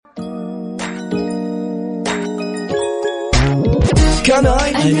أنا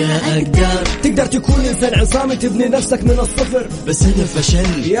أقدر. تقدر تكون إنسان عصامي تبني نفسك من الصفر، بس أنا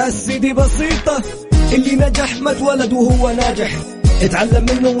فشل يا سيدي. بسيطة، اللي نجح ما اتولد وهو ناجح، اتعلم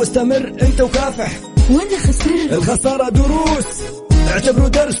منه واستمر انت وكافح. وانا خسرت، الخسارة دروس، اعتبره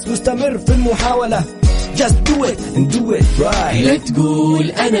درس مستمر في المحاولة. Just do it and do it right. لا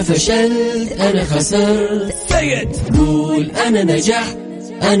تقول أنا فشلت أنا خسرت، Say it. قول أنا نجحت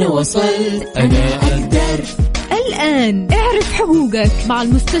أنا وصلت، أنا أقدر. الآن اعرف حقوقك مع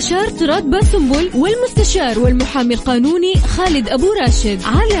المستشار تراد باسنبل والمستشار والمحامي القانوني خالد أبو راشد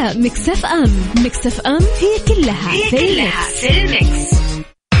على مكسف أم. مكسف أم هي كلها في المكس.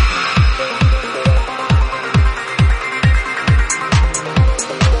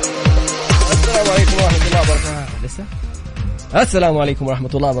 السلام عليكم ورحمة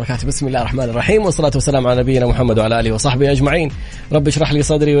الله وبركاته. بسم الله الرحمن الرحيم، والصلاة والسلام على نبينا محمد وعلى آله وصحبه أجمعين. رب اشرح لي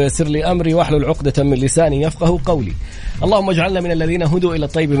صدري ويسر لي أمري واحلل عقدة من لساني يفقه قولي. اللهم اجعلنا من الذين هدوا إلى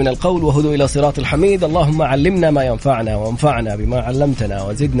الطيب من القول وهدوا إلى صراط الحميد. اللهم علمنا ما ينفعنا وانفعنا بما علمتنا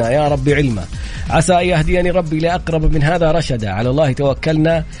وزدنا يا رب علما. عسى أن يهديني ربي لأقرب من هذا رشدا. على الله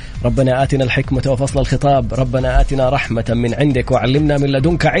توكلنا. ربنا آتنا الحكمة وفصل الخطاب. ربنا آتنا رحمة من عندك وعلمنا من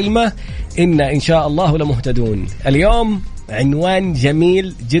لدنك علما إن شاء الله لمهتدون. اليوم عنوان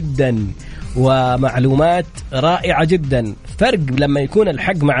جميل جدا ومعلومات رائعة جدا. فرق لما يكون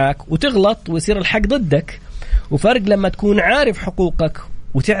الحق معك وتغلط ويصير الحق ضدك، وفرق لما تكون عارف حقوقك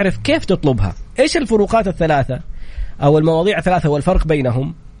وتعرف كيف تطلبها. إيش الفروقات الثلاثة أو المواضيع الثلاثة والفرق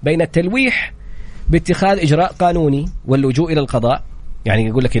بينهم؟ بين التلويح باتخاذ إجراء قانوني واللجوء إلى القضاء، يعني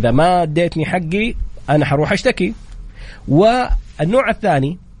يقول لك إذا ما اديتني حقي أنا حروح أشتكي. والنوع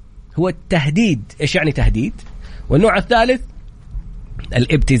الثاني هو التهديد. إيش يعني تهديد؟ والنوع الثالث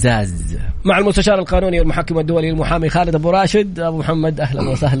الابتزاز. مع المستشار القانوني والمحكم الدولي المحامي خالد أبو راشد. أبو محمد أهلا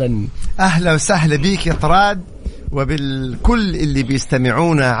وسهلا. أهلا وسهلا بيك يا طراد، وبالكل اللي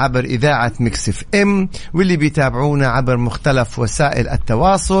بيستمعونا عبر إذاعة مكسف أم واللي بيتابعونا عبر مختلف وسائل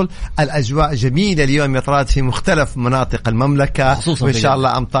التواصل. الأجواء جميلة اليوم يا طراد في مختلف مناطق المملكة، وإن شاء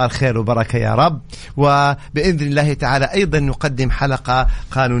الله أمطار خير وبركة يا رب. وبإذن الله تعالى أيضا نقدم حلقة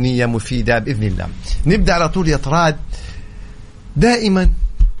قانونية مفيدة بإذن الله. نبدأ على طول يا طراد. دائما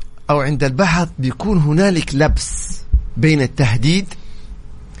أو عند البحث بيكون هنالك لبس بين التهديد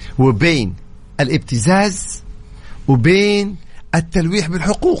وبين الابتزاز وبين التلويح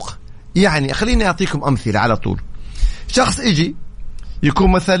بالحقوق. يعني خليني أعطيكم أمثلة على طول. شخص يجي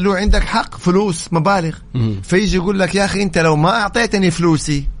يكون مثلا له عندك حق فلوس مبالغ، فيجي يقول لك يا أخي أنت لو ما أعطيتني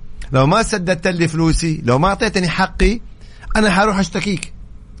فلوسي، لو ما سددت لي فلوسي، لو ما أعطيتني حقي، أنا حروح أشتكيك.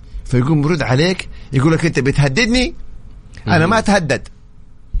 فيقوم يرد عليك يقول لك أنت بتهددني، أنا ما أتهدد.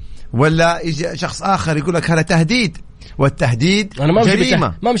 ولا يجي شخص آخر يقول لك هذا تهديد، والتهديد أنا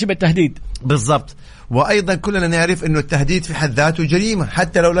جريمة. ما أمشي بالتهديد بالضبط. وأيضا كلنا نعرف أنه التهديد في حد ذاته جريمة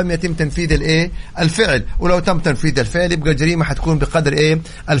حتى لو لم يتم تنفيذ الفعل، ولو تم تنفيذ الفعل يبقى جريمة حتكون بقدر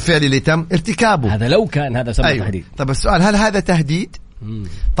الفعل اللي تم ارتكابه. هذا لو كان هذا سبب تهديد. طب السؤال، هل هذا تهديد؟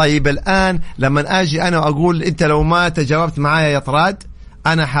 طيب الآن لما أجي أنا وأقول أنت لو ما تجاوبت معايا يا طراد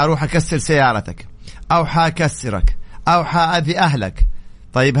أنا حاروح أكسر سيارتك أو حاكسرك أو حأذي أهلك،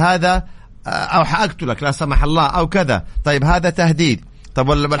 طيب هذا أو حأقتلك لا سمح الله أو كذا، طيب هذا تهديد. طب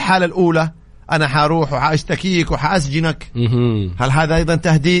ولا بالحالة الأولى أنا حاروح وحأشتكيك وحأسجنك، هل هذا أيضا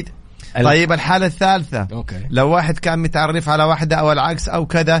تهديد؟ طيب الحالة الثالثة، لو واحد كان متعرف على واحدة أو العكس أو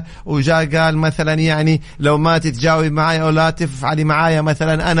كذا وجاء قال مثلا يعني لو ما تتجاوب معي أو لا تفعلي معايا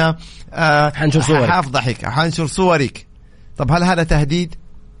مثلا أنا حافضحك حنشر صورك، طب هل هذا تهديد؟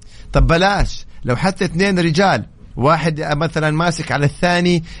 طب بلاش، لو حتى اثنين رجال واحد مثلا ماسك على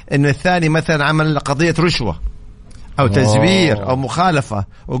الثاني إن الثاني مثلا عمل قضية رشوة أو تزوير أو مخالفة،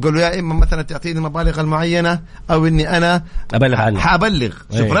 وقالوا يا إما مثلا تعطيني المبالغ المعينة أو إني أنا أبلغ عنه، حأبلغ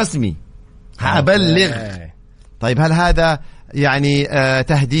شوف رسمي حأبلغ. طيب هل هذا يعني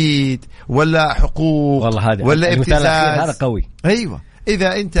تهديد ولا حقوق ولا ابتزاز؟ هذا قوي. أيوة.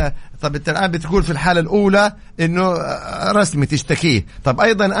 إذا أنت طب أنت الآن بتقول في الحالة الأولى إنه رسمي تشتكيه، طب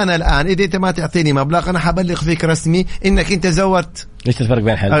أيضا أنا الآن إذا أنت ما تعطيني مبلغ أنا حبلغ فيك رسمي إنك أنت زورت. إيش الفرق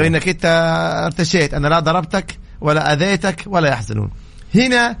بين حالة؟ أو إنك أنت ارتشيت، أنا لا ضربتك ولا أذيتك ولا يحزنون.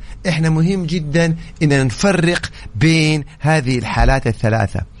 هنا إحنا مهم جدا إن نفرق بين هذه الحالات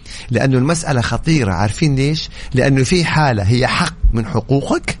الثلاثة، لأنه المسألة خطيرة. عارفين ليش؟ لأنه في حالة هي حق من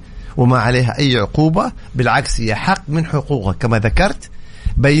حقوقك وما عليها أي عقوبة، بالعكس هي حق من حقوقك كما ذكرت،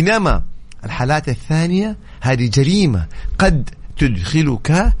 بينما الحالات الثانية هذه جريمة قد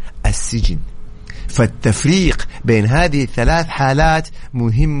تدخلك السجن. فالتفريق بين هذه الثلاث حالات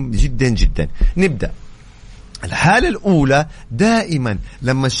مهم جدا جدا. نبدأ. الحالة الأولى دائما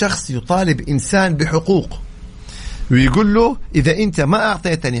لما الشخص يطالب إنسان بحقوق، ويقول له إذا أنت ما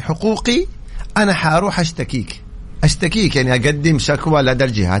أعطيتني حقوقي أنا حاروح أشتكيك يعني أقدم شكوى لدى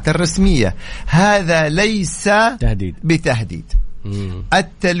الجهات الرسمية. هذا ليس تهديد بتهديد.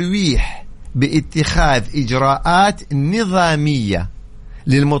 التلويح باتخاذ إجراءات نظامية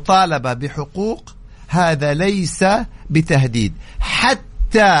للمطالبة بحقوق هذا ليس بتهديد،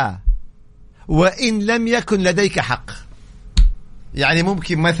 حتى وإن لم يكن لديك حق. يعني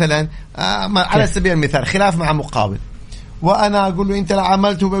ممكن مثلا على سبيل المثال خلاف مع مقاول، وأنا أقول له أنت لا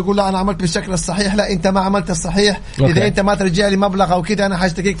عملت، وبيقول لا أنا عملت بالشكل الصحيح، لا أنت ما عملت الصحيح، إذا أنت ما ترجع لي مبلغ أو كده أنا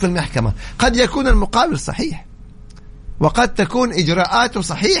حاشتكيك في المحكمة. قد يكون المقاول صحيح وقد تكون إجراءاته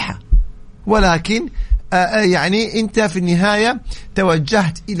صحيحة، ولكن يعني أنت في النهاية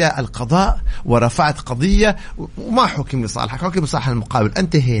توجهت إلى القضاء ورفعت قضية وما حكم لصالحك، حكم لصالح المقاول،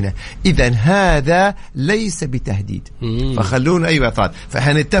 انتهينا. إذن هذا ليس بتهديد. فخلونا أيوة اعتراض.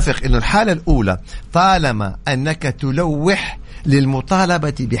 فهنتفق إنه الحالة الأولى طالما أنك تلوح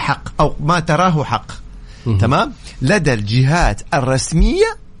للمطالبة بحق أو ما تراه حق تمام لدى الجهات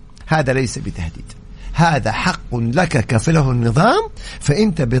الرسمية، هذا ليس بتهديد، هذا حق لك كفله النظام.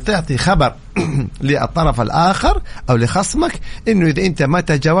 فأنت بتعطي خبر للطرف الآخر أو لخصمك إنه إذا أنت ما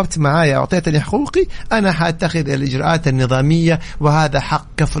تجاوبت معايا أعطيتني حقوقي أنا حاتخذ الإجراءات النظامية، وهذا حق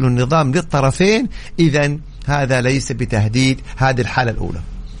كفل النظام للطرفين. إذن هذا ليس بتهديد. هذه الحالة الأولى.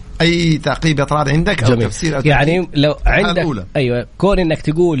 أي تعقيب اعتراض عندك أو تفسير أو يعني لو عندك أيوة كون إنك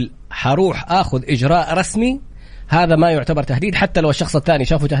تقول حروح أخذ إجراء رسمي، هذا ما يعتبر تهديد. حتى لو الشخص الثاني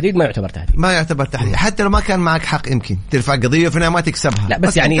شافه تهديد ما يعتبر تهديد، ما يعتبر تهديد. حتى لو ما كان معك حق يمكن ترفع قضية وفي ما تكسبها. لا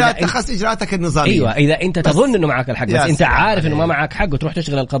بس يعني انت اتخذت اجراءاتك النظامية. ايوه اذا انت تظن انه معك الحق بس انت عارف انه ما معك حق وتروح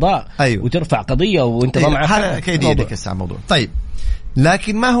تشغل القضاء وترفع قضية وانت ما معك حق، هذا كيديك الساعة موضوع. طيب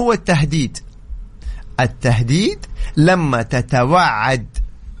لكن ما هو التهديد؟ التهديد لما تتوعد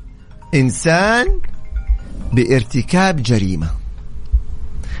إنسان بارتكاب جريمة.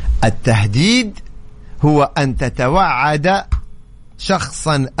 التهديد هو أن تتوعد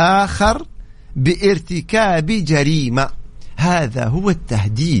شخصا آخر بارتكاب جريمة. هذا هو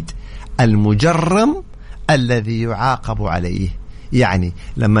التهديد المجرم الذي يعاقب عليه. يعني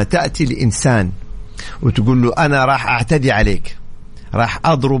لما تأتي لإنسان وتقول له أنا راح أعتدي عليك، راح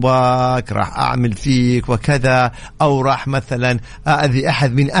أضربك، راح أعمل فيك وكذا، أو راح مثلا أأذي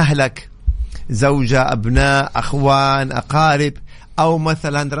أحد من أهلك، زوجة، أبناء، أخوان، أقارب، أو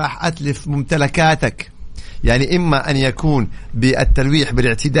مثلا راح أتلف ممتلكاتك. يعني إما أن يكون بالتلويح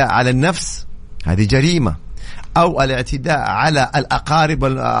بالاعتداء على النفس، هذه جريمة، أو الاعتداء على الأقارب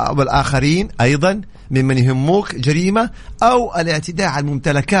والآخرين أيضا ممن يهموك جريمة، أو الاعتداء على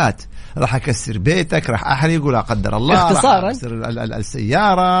الممتلكات، راح أكسر بيتك، راح أحرق لا قدر الله، اختصارا راح أكسر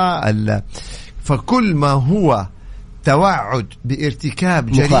السيارة. فكل ما هو توعد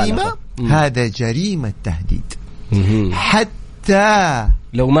بارتكاب جريمة هذا جريمة تهديد، حتى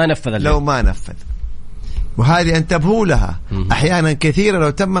لو ما نفذ. وهذه انتبهوا لها. أحيانا كثيرة لو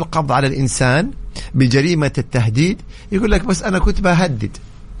تم القبض على الإنسان بجريمة التهديد يقول لك بس أنا كنت بهدد،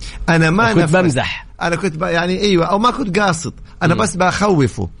 أنا ما كنت بمزح، أنا كنت يعني أيوة، أو ما كنت قاصد، أنا بس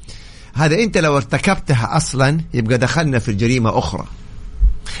بخوفه. هذا أنت لو ارتكبتها أصلا يبقى دخلنا في الجريمة أخرى.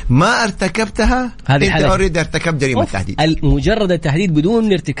 ما ارتكبتها أنت أريد ارتكب جريمة تهديد. مجرد التهديد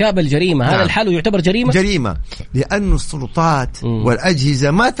بدون ارتكاب الجريمة هذا الحال يعتبر جريمة، لأن السلطات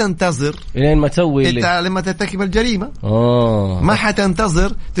والأجهزة ما تنتظر لين ما تسوي لما ترتكب الجريمة. ما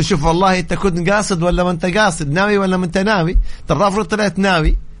حتنتظر تشوف والله أنت كنت قاصد ولا ما أنت قاصد، ناوي ولا ما أنت ناوي. طب افرض طلعت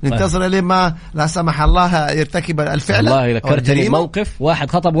ناوي، ننتظر لما لا سمح الله يرتكب الفعل. والله ذكرتني موقف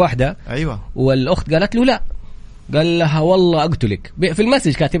واحد خطب واحدة، أيوة، والأخت قالت له لا، قال لها والله أقتلك، في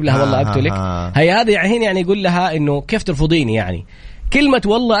المسج كاتب لها والله أقتلك. هي هذا يعني يقول لها إنه كيف ترفضيني، يعني كلمة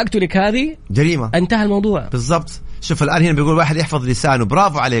والله أقتلك هذه جريمة، انتهى الموضوع بالضبط. شوف الآن هنا بيقول واحد يحفظ لسانه،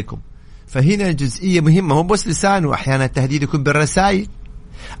 برافو عليكم. فهنا الجزئية مهمة، هو بس لسانه، أحيانا التهديد يكون بالرسائل،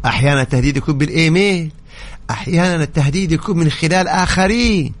 أحيانا التهديد يكون بالإيميل، أحيانا التهديد يكون من خلال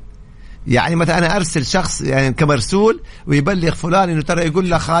آخرين. يعني مثلا أنا أرسل شخص يعني كمرسول ويبلغ فلان إنه ترى يقول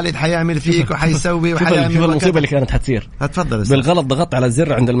له خالد حيعمل فيك وحيسوي وحيعمل. شوف المصيبة اللي كانت حتصير. هتفضل. بالغلط ضغطت على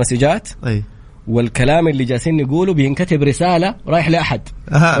الزر عند المسجات، والكلام اللي جالسين نقوله بينكتب رسالة رايح لأحد،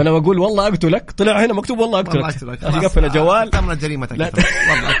 أنا بقول والله أقتلك، طلع هنا مكتوب والله أقتلك. أقفل الجوال، تمر جريمتك.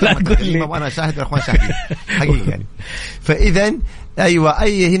 لا تقول لي وأنا شاهد الأخوان شاهدين حقيقي يعني. فإذا أيوة،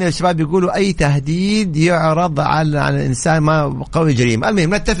 أي هنا الشباب بيقولوا أي تهديد يعرض على الإنسان ما قوي جريمة.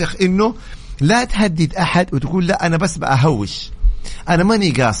 المهم نتفق إنه لا تهدد أحد وتقول لا أنا بس بأهوش، أنا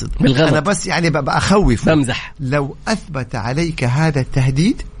ماني قاصد، أنا بس يعني بأخوف، بمزح. لو أثبت عليك هذا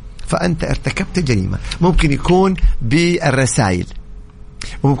التهديد فأنت ارتكبت جريمة. ممكن يكون بالرسائل،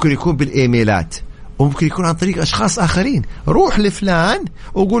 وممكن يكون بالإيميلات، وممكن يكون عن طريق أشخاص آخرين. روح لفلان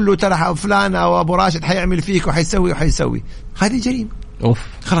وقول له ترى فلان أو أبو راشد حيعمل فيك وحيسوي. هذه جريمة.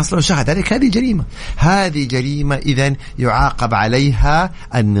 خلاص لو شهد عليك هذه جريمة. هذه جريمة إذن يعاقب عليها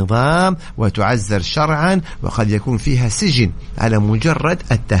النظام وتعزر شرعا، وقد يكون فيها سجن على مجرد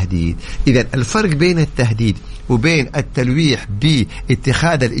التهديد. إذن الفرق بين التهديد وبين التلويح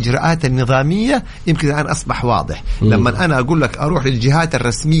باتخاذ الإجراءات النظامية يمكن الآن أصبح واضح. لما أنا أقول لك أروح للجهات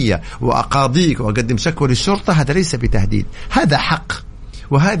الرسمية وأقاضيك وأقدم شكوى للشرطة، هذا ليس بتهديد، هذا حق،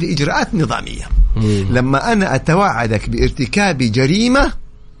 وهذه إجراءات نظامية. لما أنا أتوعدك بارتكاب جريمة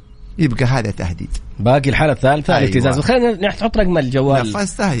يبقى هذا تهديد. باقي الحالة الثالثة الابتزاز. خلينا نحط رقم الجوال.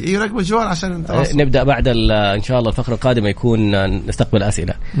 نفستهي رقم الجوال عشان نبدأ بعد إن شاء الله الفقرة القادمة يكون نستقبل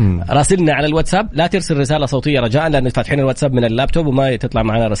أسئلة. راسلنا على الواتساب، لا ترسل رسالة صوتية رجاء لأن فاتحين الواتساب من اللابتوب وما تطلع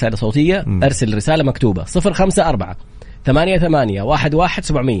معنا رسالة صوتية. أرسل رسالة مكتوبة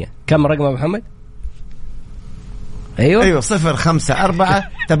 054-88-11700. كم رقم يا محمد؟ أيوة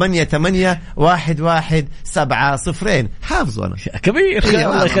 054-88-11700. حافظوا أنا كبير.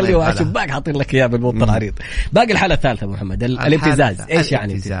 الله يخليه وعشباك حاطين لك إياه بالبوط العريض. باقي الحالة الثالثة محمد، الابتزاز. إيش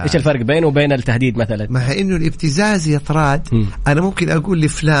يعني؟ إيش الفرق بينه وبين التهديد مثلا؟ مع إنه الابتزاز يطراد أنا ممكن أقول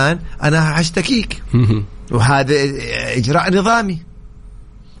لفلان أنا هشتكيك وهذا إجراء نظامي.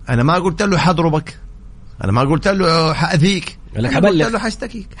 أنا ما قلت له حضربك، أنا ما قلت له حأذيك، أنا قلت له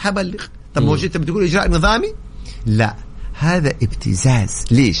حشتكيك، حبلغ. طب هو أنت بتقول إجراء نظامي؟ لا، هذا ابتزاز.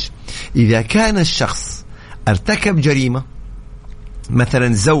 ليش؟ إذا كان الشخص ارتكب جريمة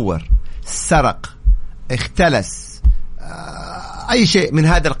مثلا زور، سرق، اختلس، أي شيء من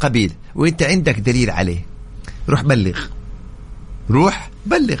هذا القبيل، وإنت عندك دليل عليه، روح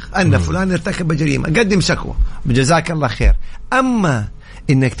بلغ أن فلان ارتكب جريمة، قدم شكوى، بجزاك الله خير. أما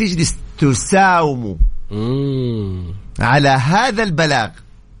إنك تجلس تساومه على هذا البلاغ،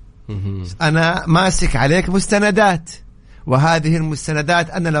 أنا ماسك عليك مستندات، وهذه المستندات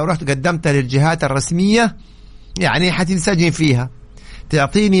أنا لو رحت قدمتها للجهات الرسمية يعني حتنسجن فيها،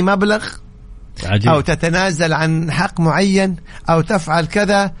 تعطيني مبلغ عجيب. أو تتنازل عن حق معين أو تفعل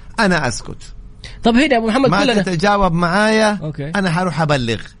كذا، أنا أسكت. طب هنا أبو محمد ما تتجاوب معايا أوكي. أنا هروح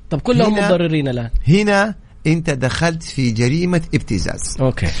أبلغ. طب كلهم مضررين الآن. هنا أنت دخلت في جريمة ابتزاز.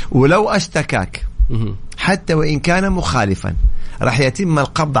 أوكي. ولو أشتكاك حتى وإن كان مخالفا راح يتم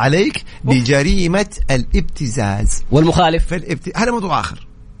القبض عليك بجريمة الابتزاز. والمخالف هذا موضوع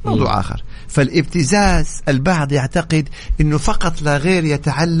آخر. فالابتزاز البعض يعتقد أنه فقط لا غير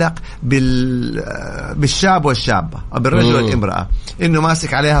يتعلق بالشاب والشابة أو بالرجل والامرأة، أنه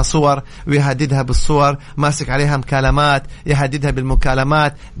ماسك عليها صور ويهددها بالصور، ماسك عليها مكالمات يهددها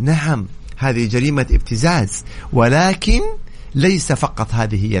بالمكالمات. نعم هذه جريمة ابتزاز، ولكن ليس فقط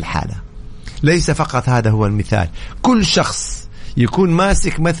هذه هي الحالة، ليس فقط هذا هو المثال. كل شخص يكون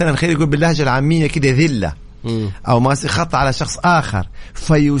ماسك مثلا خلينا نقول باللهجة العامية كده ذلة أو ماسك خط على شخص آخر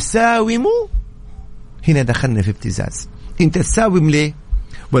فيساوم، هنا دخلنا في ابتزاز. أنت تساوم ليه؟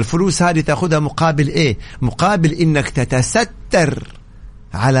 والفلوس هذه تأخذها مقابل إيه؟ مقابل إنك تتستر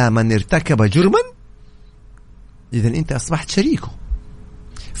على من ارتكب جرما، إذن أنت أصبحت شريكه.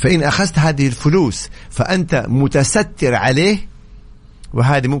 فإن أخذت هذه الفلوس فأنت متستر عليه،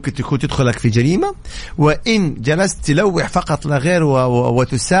 وهذه ممكن تكون تدخلك في جريمة. وإن جلست تلوح فقط لا غير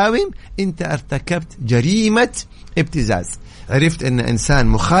وتساوم، أنت ارتكبت جريمة ابتزاز. عرفت أن إنسان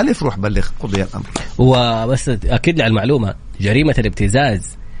مخالف، روح بلغ قضي الأمر. وبس أكد لي على المعلومة، جريمة الابتزاز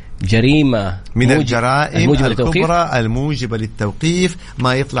جريمة من الجرائم الكبرى الموجبة للتوقيف،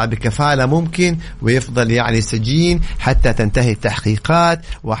 ما يطلع بكفالة ممكن ويفضل يعني سجين حتى تنتهي التحقيقات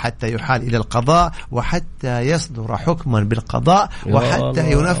وحتى يحال إلى القضاء وحتى يصدر حكما بالقضاء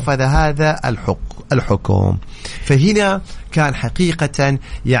وحتى ينفذ هذا الحكم. فهنا كان حقيقة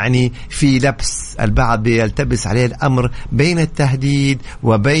يعني في لبس، البعض يلتبس عليه الأمر بين التهديد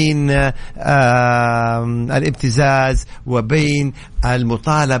وبين الابتزاز وبين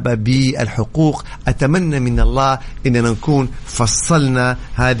المطالبة بالحقوق. أتمنى من الله إننا نكون فصلنا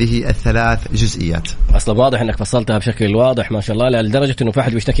هذه الثلاث جزئيات. أصلا واضح أنك فصلتها بشكل واضح ما شاء الله، لدرجة أنه في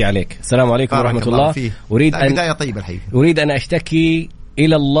أحد بيشتكي عليك. السلام عليكم ورحمة الله. أريد أن أشتكي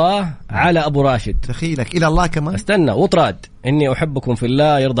إلى الله على أبو راشد. دخيلك إلى الله كمان. استنى وطراد إني أحبكم في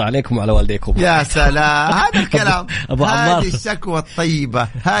الله، يرضى عليكم وعلى والديكم. يا سلام هذا الكلام. أبو عمار، هذه الشكوى الطيبة،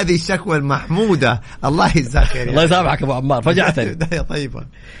 هذه الشكوى المحمودة. الله يجزاك خير. الله يسامحك أبو عمار، فجعتني. بداية طيبة.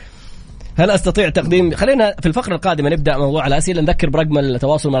 هل أستطيع تقديم، خلينا في الفقرة القادمة نبدأ موضوع الأسئلة. نذكر برقم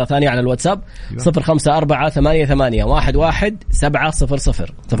التواصل مرة ثانية على الواتساب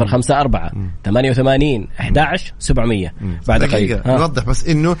 0548811700 0548811700. بعد قليل نوضح بس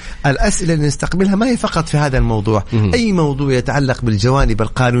إنه الأسئلة اللي نستقبلها ما هي فقط في هذا الموضوع، أي موضوع يتعلق بالجوانب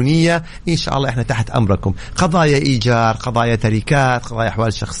القانونية إن شاء الله إحنا تحت أمركم. قضايا إيجار، قضايا تركات، قضايا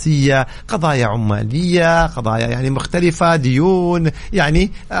أحوال شخصية، قضايا عمالية، قضايا يعني مختلفة، ديون،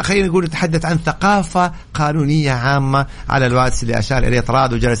 يعني خلينا نقول نتحدث عن ثقافة قانونية عامة على الواتس اللي أشار إليه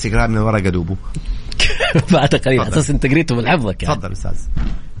طراد وجلس يقرأ من ورقة دوبه. بعد قليل أساس أنت قريته من حفظك يعني. تفضل أستاذ،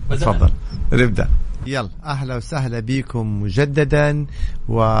 تفضل نبدأ. يلا أهلا وسهلا بكم مجددا،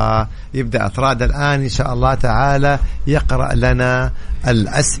 ويبدأ أطراد الآن إن شاء الله تعالى يقرأ لنا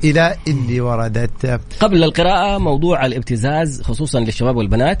الأسئلة اللي وردت. قبل القراءة موضوع الابتزاز خصوصا للشباب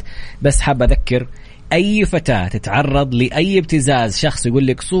والبنات، بس حاب أذكر أي فتاة تتعرض لأي ابتزاز، شخص يقول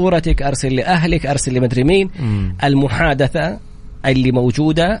لك صورتك أرسل لأهلك أرسل لمدري مين، المحادثة اللي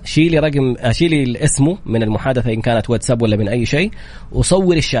موجودة شيلي اسمه من المحادثة إن كانت واتساب ولا من أي شيء،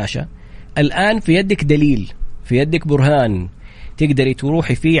 وصور الشاشة. الآن في يدك دليل، في يدك برهان تقدري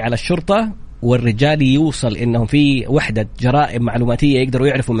تروحي فيه على الشرطة، والرجال يوصل إنهم في وحدة جرائم معلوماتية يقدروا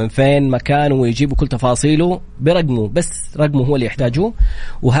يعرفوا من فين مكانه ويجيبوا كل تفاصيله برقمه، بس رقمه هو اللي يحتاجوه.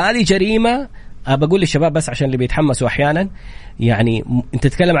 وهذه جريمة بقول للشباب بس عشان اللي بيتحمسوا أحيانا، يعني أنت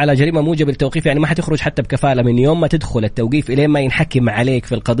تتكلم على جريمة موجب التوقيف، يعني ما حتخرج حتى بكفالة من يوم ما تدخل التوقيف إلى ما ينحكم عليك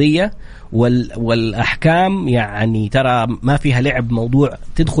في القضية والأحكام. يعني ترى ما فيها لعب، موضوع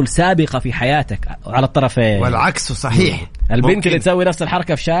تدخل سابقة في حياتك على الطرفين، والعكس صحيح. البنت اللي تسوي نفس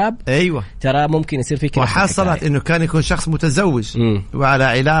الحركة في شاب أيوة ترى ممكن يصير فيك. وحصلت إنه كان يكون شخص متزوج وعلى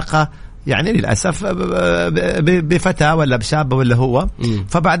علاقة يعني للأسف بفتاة ولا بشاب ولا هو،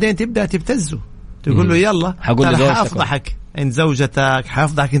 فبعدين تبدأ تبتزه، تقول له يلا حافضحك عند زوجتك،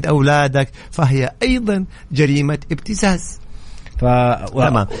 حافضحك عند أولادك، فهي أيضا جريمة ابتزاز.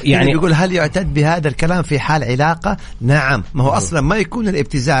 يعني يقول هل يعتد بهذا الكلام في حال علاقة؟ نعم، ما هو أصلا ما يكون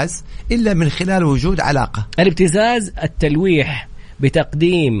الابتزاز إلا من خلال وجود علاقة. الابتزاز التلويح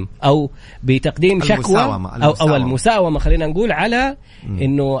بتقديم أو بتقديم شكوى أو المساومة، خلينا نقول على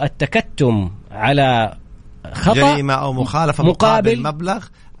إنه التكتم على خطأ، جريمة أو مخالفة مقابل مبلغ.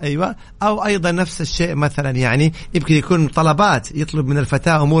 أيوة. أو أيضا نفس الشيء مثلا يعني يمكن يكون طلبات، يطلب من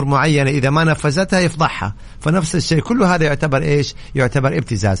الفتاة أمور معينة إذا ما نفذتها يفضحها، فنفس الشيء كل هذا يعتبر إيش؟ يعتبر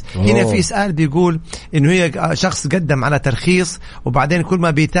ابتزاز. هنا في سؤال بيقول إنه هي شخص قدم على ترخيص وبعدين كل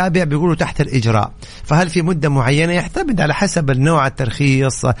ما بيتابع بيقولوا تحت الإجراء، فهل في مدة معينة؟ يعتمد على حسب النوع،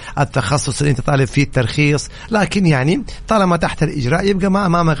 الترخيص، التخصص اللي أنت طالب فيه الترخيص، لكن يعني طالما تحت الإجراء يبقى ما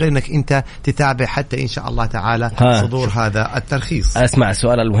أمامك غير إنك أنت تتابع حتى إن شاء الله تعالى صدور هذا الترخيص. أسمع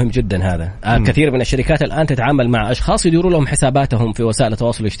السؤال مهم جدا هذا. كثير من الشركات الآن تتعامل مع أشخاص يديروا لهم حساباتهم في وسائل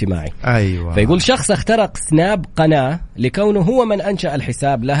التواصل الاجتماعي. أيوة. فيقول شخص اخترق سناب قناة لكونه هو من أنشأ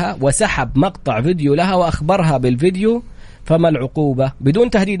الحساب لها وسحب مقطع فيديو لها وأخبرها بالفيديو، فما العقوبة؟ بدون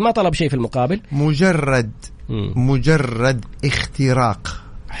تهديد، ما طلب شيء في المقابل، مجرد اختراق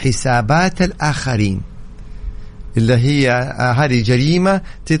حسابات الآخرين اللي هي هذه جريمة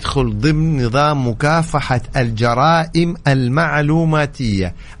تدخل ضمن نظام مكافحة الجرائم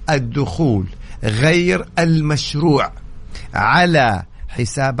المعلوماتية. الدخول غير المشروع على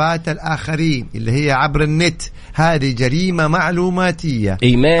حسابات الآخرين اللي هي عبر النت، هذه جريمة معلوماتية.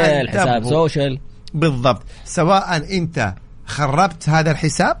 إيميل، حساب سوشيال، بالضبط. سواء أنت خربت هذا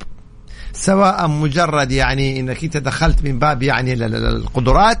الحساب، سواء مجرد يعني إنك أنت دخلت من باب يعني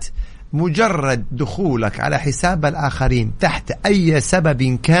القدرات، مجرد دخولك على حساب الآخرين تحت أي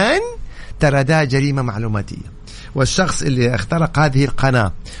سبب كان، ترى ده جريمة معلوماتية. والشخص اللي اخترق هذه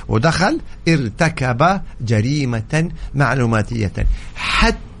القناة ودخل ارتكب جريمة معلوماتية،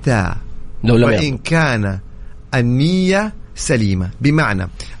 حتى وإن كان النية سليمة. بمعنى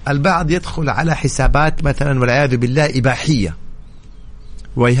البعض يدخل على حسابات مثلا والعياذ بالله إباحية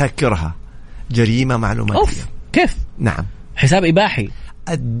ويهكرها، جريمة معلوماتية. أوف. كيف؟ نعم، حساب إباحي.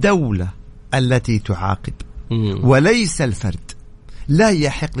 الدولة التي تعاقب وليس الفرد، لا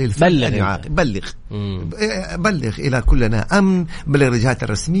يحق للفرد أن يعاقب. بلغ إلى كلنا أمن، بلغ الجهات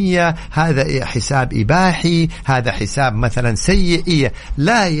الرسمية، هذا حساب إباحي، هذا حساب مثلا سيئية،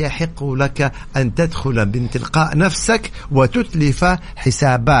 لا يحق لك أن تدخل من تلقاء نفسك وتتلف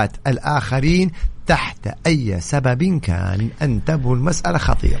حسابات الآخرين تحت أي سبب كان. انتبهوا، المسألة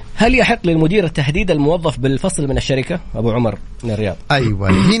خطيرة. هل يحق للمدير تهديد الموظف بالفصل من الشركة؟ أبو عمر من الرياض. أيوة.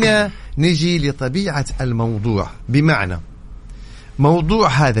 هنا نجي لطبيعة الموضوع، بمعنى موضوع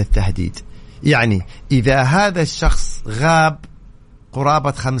هذا التهديد، يعني إذا هذا الشخص غاب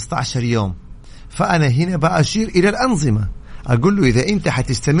قرابة 15 يوم، فأنا هنا بأشير إلى الأنظمة أقول له إذا أنت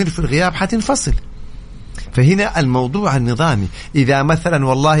حتستمر في الغياب حتنفصل. فهنا الموضوع النظامي. إذا مثلا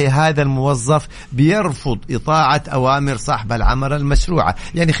والله هذا الموظف بيرفض إطاعة أوامر صاحب العمل المشروعة،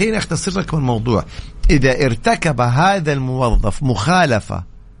 يعني خلينا أختصر لكم الموضوع. إذا ارتكب هذا الموظف مخالفة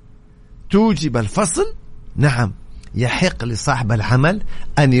توجب الفصل، نعم يحق لصاحب العمل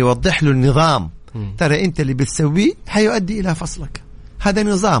أن يوضح له النظام، ترى أنت اللي بتسويه حيؤدي إلى فصلك. هذا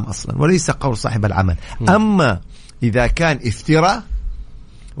نظام أصلا وليس قول صاحب العمل. أما إذا كان افتراء،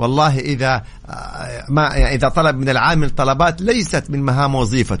 والله إذا طلب من العامل طلبات ليست من مهام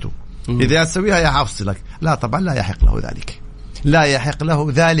وظيفته، إذا يسويها يحفصلك، لا طبعا لا يحق له ذلك، لا يحق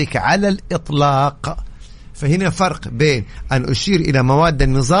له ذلك على الإطلاق. فهنا فرق بين أن أشير إلى مواد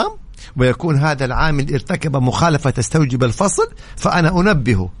النظام ويكون هذا العامل ارتكب مخالفة تستوجب الفصل فأنا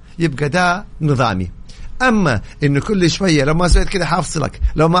أنبهه، يبقى ده نظامي. أما إنه كل شوية لو ما سويت كده حافصلك،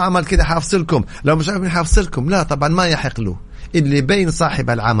 لو ما عمل كده حافصلكم، لو مش عارف حافصلكم، لا طبعا ما يحق له. اللي بين صاحب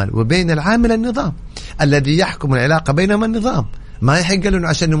العمل وبين العامل النظام، الذي يحكم العلاقة بينما النظام. ما يحق له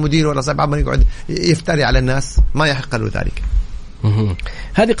عشان المدير ولا صاحب عمل يقعد يفتري على الناس، ما يحق له ذلك.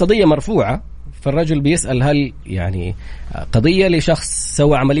 هذه قضية مرفوعة، فالرجل بيسأل هل يعني قضية لشخص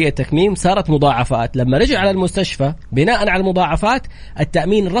سوى عملية تكميم صارت مضاعفات، لما رجع على المستشفى بناء على المضاعفات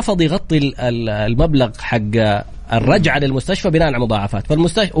التأمين رفض يغطي المبلغ حق الرجعة للمستشفى بناء على المضاعفات،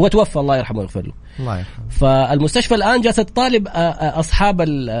 فالمستشفى وتوفى الله يرحمه ويغفر له. الله يرحمه. فالمستشفى الآن جالسة تطالب أصحاب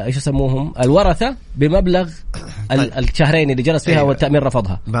ايش يسموهم الورثة بمبلغ الشهرين اللي جلس فيها والتأمين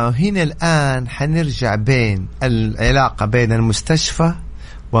رفضها. ما هنا الآن حنرجع بين العلاقة بين المستشفى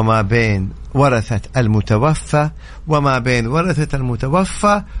وما بين ورثة المتوفى وما بين ورثة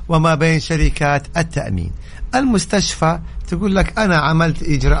المتوفى وما بين شركات التأمين. المستشفى تقول لك أنا عملت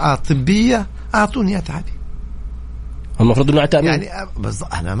إجراءات طبية أعطوني أتعبي، المفروض إنه التأمين يعني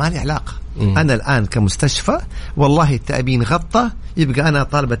أنا ما لي علاقة. أنا الآن كمستشفى والله التأمين غطى، يبقى أنا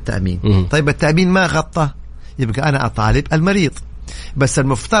أطالب التأمين. طيب التأمين ما غطى، يبقى أنا أطالب المريض. بس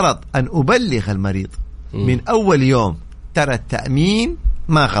المفترض أن أبلغ المريض من أول يوم، ترى التأمين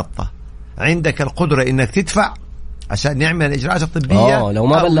ما غطى، عندك القدرة إنك تدفع عشان نعمل الإجراءات الطبية. لو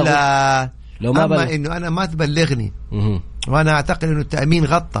ما بلغ، أما إنه أنا ما تبلغني وأنا أعتقد إنه التأمين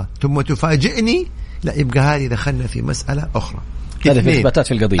غطى ثم تفاجئني، لا، يبقى هذه دخلنا في مسألة أخرى. هذا في إثباتات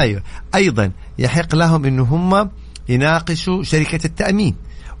في القضية. أيوة. أيضا يحق لهم إنه هم يناقشوا شركة التأمين،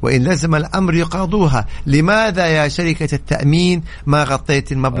 وإن لازم الأمر يقاضوها. لماذا يا شركة التأمين ما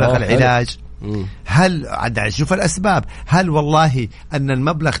غطيت المبلغ العلاج؟ هل عاد شوف الأسباب، هل والله أن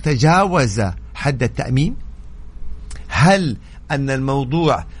المبلغ تجاوز حد التأمين؟ هل أن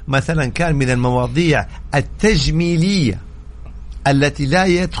الموضوع مثلا كان من المواضيع التجميلية التي لا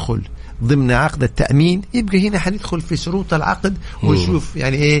يدخل ضمن عقد التأمين؟ يبقى هنا حندخل في شروط العقد ونشوف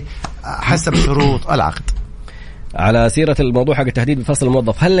يعني إيه حسب شروط العقد. على سيرة الموضوع حق التهديد بفصل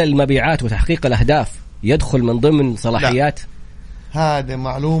الموظف، هل المبيعات وتحقيق الأهداف يدخل من ضمن صلاحيات؟ هذا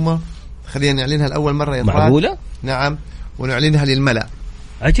معلومة خلينا نعلنها الأول مرة يا معقولة؟ نعم، ونعلنها للملأ.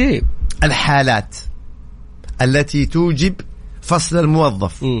 عجيب. الحالات التي توجب فصل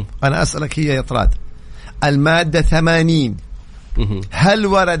الموظف، أنا أسألك هي يا طراد، المادة 80 هل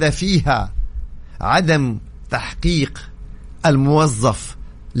ورد فيها عدم تحقيق الموظف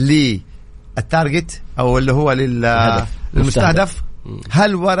للتارجت أو اللي هو للمستهدف؟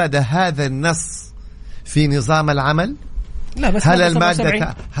 هل ورد هذا النص في نظام العمل؟ لا، بس هل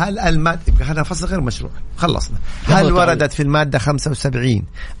المادة هذا فصل غير مشروع، خلصنا. هل وردت في المادة 75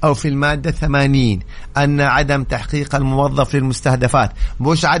 أو في المادة 80 أن عدم تحقيق الموظف للمستهدفات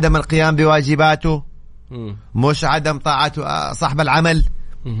مش عدم القيام بواجباته، مش عدم طاعة صاحب العمل،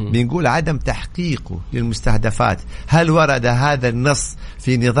 بنقول عدم تحقيقه للمستهدفات. هل ورد هذا النص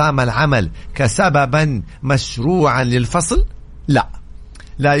في نظام العمل كسببا مشروعا للفصل؟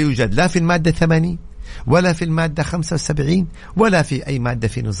 لا يوجد، لا في المادة 80 ولا في المادة 75 ولا في أي مادة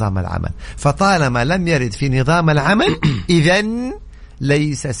في نظام العمل. فطالما لم يرد في نظام العمل إذن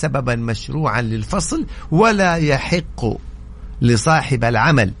ليس سببا مشروعا للفصل، ولا يحق لصاحب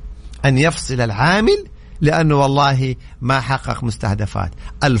العمل أن يفصل العامل لأنه والله ما حقق مستهدفات.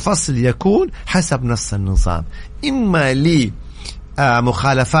 الفصل يكون حسب نص النظام، إما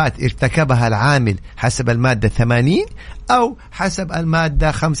لمخالفات ارتكبها العامل حسب المادة 80 أو حسب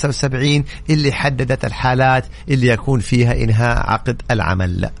المادة 75 اللي حددت الحالات اللي يكون فيها إنهاء عقد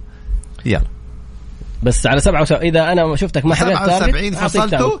العمل. لا يلا بس على 77 إذا أنا شفتك ما حددت 77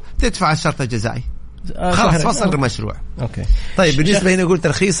 فصلته تدفع الشرط الجزائي، خلاص فصل مشروع. أوكي. طيب بالنسبة هنا نقول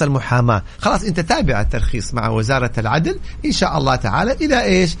ترخيص المحاماة، خلاص أنت تابع الترخيص مع وزارة العدل إن شاء الله تعالى إلى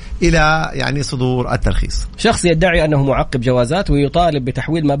إيش؟ إلى يعني صدور الترخيص. شخص يدعي أنه معقب جوازات ويطالب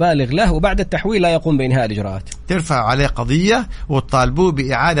بتحويل مبالغ له، وبعد التحويل لا يقوم بإنهاء الإجراءات. ترفع عليه قضية وتطالبوه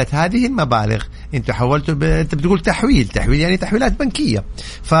بإعادة هذه المبالغ. انت حولتوا انت بتقول تحويل يعني تحويلات بنكية،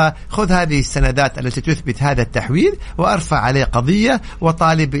 فخذ هذه السندات التي تثبت هذا التحويل وأرفع عليه قضية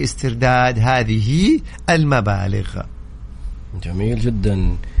وطالب باسترداد هذه المبالغ. جميل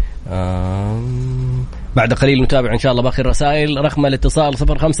جدا. بعد قليل نتابع إن شاء الله باقي الرسائل. رقم الاتصال 054-88-11-700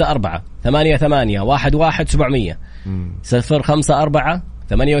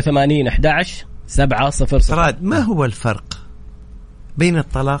 054-88-11-700. طراد، ما هو الفرق بين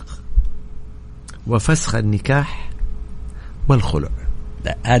الطلاق وفسخ النكاح والخلع؟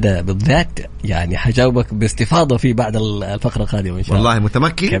 هذا بالذات يعني حجاوبك باستفاضة في بعد الفقرة القادمة إن شاء الله. والله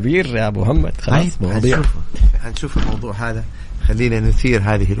متمكن كبير يا أبو محمد. خلاص هنشوف الموضوع هذا. خلينا نثير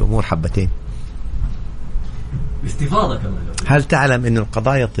هذه الأمور حبتين باستفاضة كمان. هل تعلم أن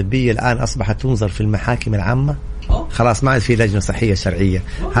القضايا الطبية الآن أصبحت تنظر في المحاكم العامة؟ خلاص ما عاد في لجنة صحية شرعية.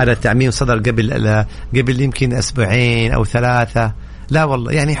 هذا التعميم صدر قبل يمكن أسبوعين أو 3. لا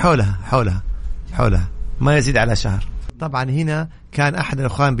والله يعني حولها ما يزيد على شهر. طبعا هنا كان أحد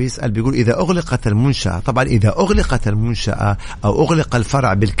الأخوان بيسأل بيقول إذا أغلقت المنشأة، طبعا إذا أغلقت المنشأة أو أغلق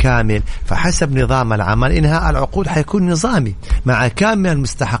الفرع بالكامل فحسب نظام العمل إنهاء العقود حيكون نظامي مع كامل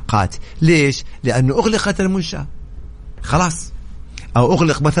المستحقات. ليش؟ لأنه أغلقت المنشأة خلاص، أو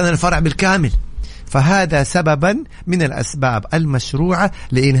أغلق مثلا الفرع بالكامل. فهذا سببا من الأسباب المشروعة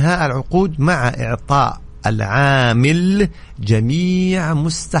لإنهاء العقود مع إعطاء العامل جميع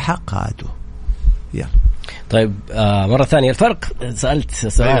مستحقاته. يلا. طيب مرة ثانية، الفرق سألت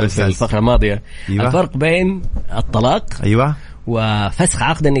سؤال في الفقرة الماضية. أيوة. الفرق بين الطلاق أيوة وفسخ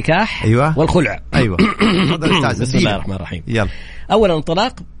عقد النكاح أيوة والخلع. أيوة. بسم الله الرحمن الرحيم. يلا. أولا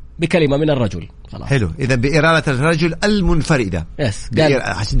الطلاق بكلمة من الرجل خلاص. حلو. إذا بإرادة الرجل المنفردة.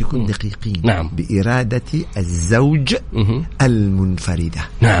 عشان نكون دقيقين. نعم. بإرادة الزوج المنفردة.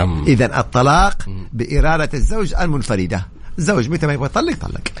 نعم. إذا الطلاق بإرادة الزوج المنفردة. الزوج متى ما يبغى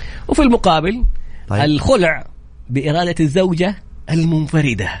يطلق. وفي المقابل طيب. الخلع بإرادة الزوجة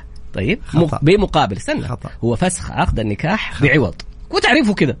المنفردة. طيب بمقابل هو فسخ عقد النكاح بعوض،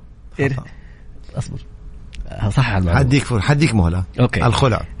 وتعريفه كده. أصبر صح المعلومة. حديك مهلة. أوكي.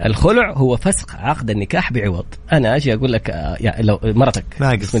 الخلع هو فسخ عقد النكاح بعوض. أنا أجي أقول لك يعني لو مرتك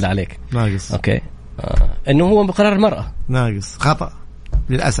ناقص. بسم الله عليك ناقص. أوكي. إنه هو بقرار المرأة ناقص خطأ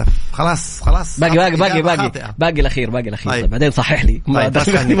للأسف. خلاص باقي الأخير. طيب. بعدين صحح لي.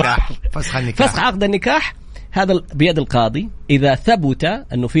 فسخ عقد النكاح هذا بيد القاضي إذا ثبت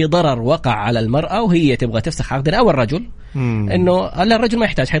أنه في ضرر وقع على المرأة وهي تبغى تفسخ عقدها، أو الرجل إنه لا الرجل ما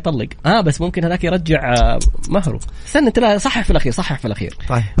يحتاج حيطلق بس ممكن هذاك يرجع مهره. استنى لا صحح في الأخير.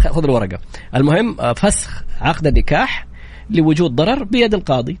 طيب. خذ الورقة. المهم فسخ عقد النكاح لوجود ضرر بيد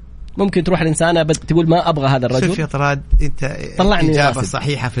القاضي. ممكن تروح الإنسانة تقول ما أبغى هذا الرجل. شوف يا طراد، أنت إجابة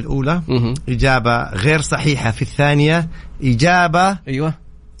صحيحة في الأولى، إجابة غير صحيحة في الثانية، إجابة أيوة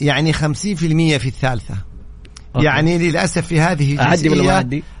يعني 50% في الثالثة. أوكي. يعني للأسف في هذه أعدي ولا ما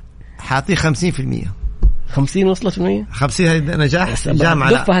أعدي؟ حاطي 50%. 50 وصلت 100. 50 هذا نجاح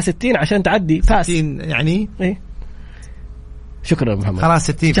جامعة. دفها 60 عشان تعدي. 60 يعني. إيه. شكرا محمد.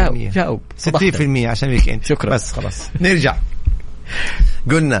 خلاص 60%. جاوب 60% عشان ويكند. شكرا. بس خلاص نرجع.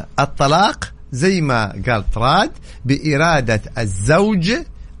 قلنا الطلاق زي ما قال طراد بإرادة الزوج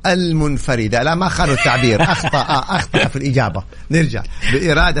المنفردة. لا ما خلوا التعبير. أخطأ في الإجابة. نرجع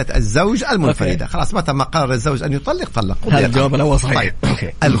بإرادة الزوج المنفردة. خلاص متى ما قرر الزوج أن طلق. هذا الجواب الأول صحيح.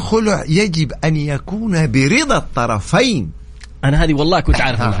 طيب. الخلع يجب أن يكون برضا الطرفين. أنا هذه والله كنت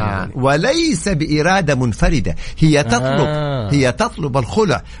عارف وليس بإرادة منفردة. هي تطلب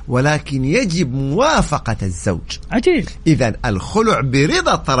الخلع ولكن يجب موافقة الزوج. عجيب. إذن الخلع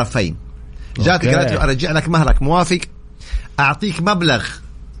برضا الطرفين. جاتك قالت له أرجع لك مهرك، موافق؟ أعطيك مبلغ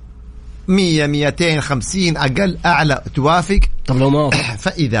 100 250 أقل أعلى، توافق؟ طب لو ما وافق؟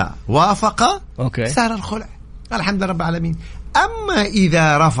 فإذا وافق صار الخلع. الحمد لله رب العالمين. أما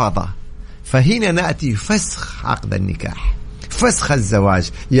إذا رفض فهنا نأتي فسخ عقد النكاح. فسخ الزواج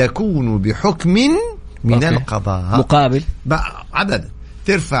يكون بحكم من القضاء مقابل عدد.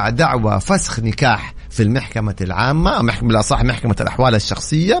 ترفع دعوى فسخ نكاح في المحكمة العامة أو محكمة الأحوال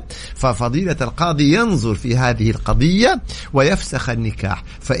الشخصية، ففضيلة القاضي ينظر في هذه القضية ويفسخ النكاح.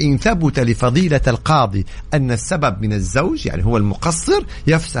 فإن ثبت لفضيلة القاضي أن السبب من الزوج يعني هو المقصر،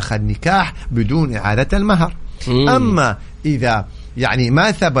 يفسخ النكاح بدون إعادة المهر. أما إذا يعني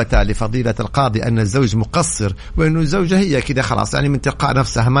ما ثبت لفضيلة القاضي أن الزوج مقصر وأن الزوجة هي كده خلاص يعني من تلقاء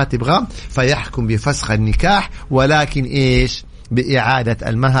نفسها ما تبغى، فيحكم بفسخ النكاح، ولكن إيش بإعادة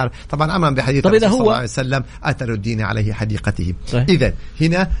المهر، طبعا أمرا بحديث الرسول صلى الله عليه وسلم أتردين عليه حديقته. طيب. إذن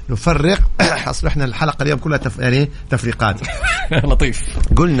هنا نفرق أصبحنا الحلقة اليوم كلها يعني تفريقات. لطيف.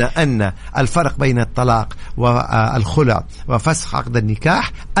 قلنا أن الفرق بين الطلاق والخلع وفسخ عقد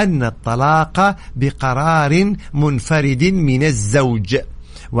النكاح أن الطلاق بقرار منفرد من الزوج،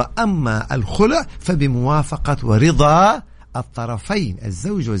 وأما الخلع فبموافقة ورضا الطرفين،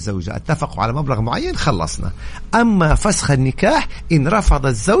 الزوج والزوجة اتفقوا على مبلغ معين خلصنا. أما فسخ النكاح إن رفض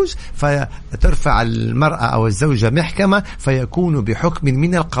الزوج فترفع المرأة أو الزوجة محكمة فيكون بحكم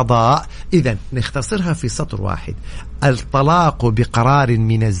من القضاء. إذن نختصرها في سطر واحد: الطلاق بقرار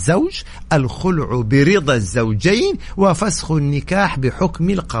من الزوج، الخلع برضا الزوجين، وفسخ النكاح بحكم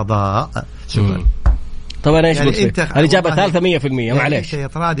القضاء. شكرا. طبعا ايش يعني قلت؟ الإجابة ثالثة 100%. معليش انت يا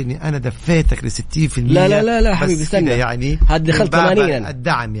طراد اني انا دفيتك ل 60%. لا حبيبي استنى، يعني هذا دخلت 80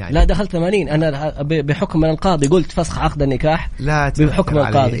 الدعم يعني. لا دخلت 80 انا بحكم من القاضي قلت فسخ عقد النكاح. لا بحكم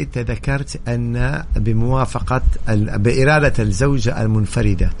القاضي انت ذكرت ان بموافقة بإرادة الزوجة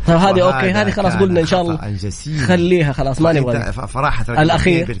المنفردة. طيب هذه اوكي، هذه خلاص قلنا ان شاء الله خليها خلاص ما نبغى. فراحة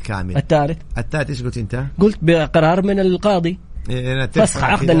الأخير بالكامل. الثالث ايش قلت انت؟ قلت بقرار من القاضي فسخ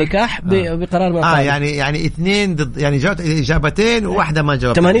عقد النكاح بقرار من القاضي. يعني اثنين ضد، يعني جاوبت إجابتين وواحدة ما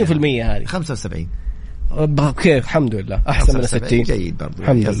جاوبت. 80% هذه 75. اوكي الحمد لله، احسن من 60. جيد برضو،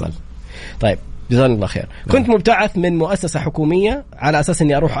 الحمد لله. طيب جزاك الله خير. كنت مبتعث من مؤسسة حكومية على أساس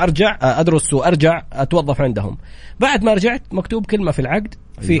أني أروح أدرس وأرجع أتوظف عندهم. بعد ما رجعت مكتوب كلمة في العقد: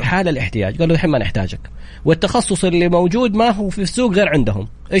 في حال الاحتياج. قالوا الحين ما نحتاجك، والتخصص اللي موجود ما هو في السوق غير عندهم.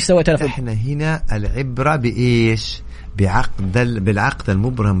 إيش سويت أنا؟ إحنا هنا العبرة بإيش؟ بالعقد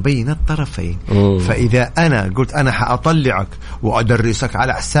المبرم بين الطرفين. فإذا أنا قلت أنا حأطلعك وأدرسك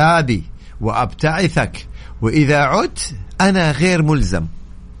على حسابي وأبتعثك، وإذا عدت أنا غير ملزم.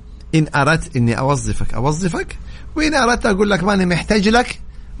 إن أردت إني أوظفك، وإن أردت أقول لك ماني محتاج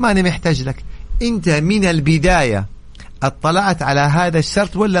لك. أنت من البداية اطلعت على هذا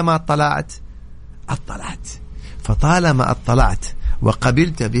الشرط ولا ما اطلعت؟ فطالما اطلعت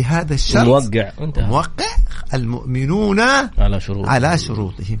وقبلت بهذا الشرط موقع المؤمنون على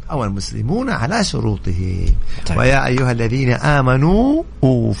شروطهم أو المسلمون على شروطهم. طيب. ويا أيها الذين آمنوا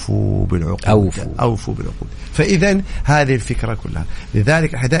أوفوا بالعقود. فإذا هذه الفكرة كلها.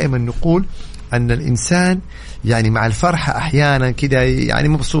 لذلك احنا دائما نقول أن الإنسان يعني مع الفرحة أحيانا كده يعني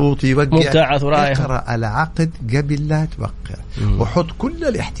مبسوط يوقع، اقرأ العقد قبل لا توقع وحط كل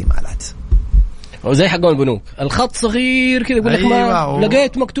الاحتمالات. وزي حقون البنوك الخط صغير كذا يقول لك ما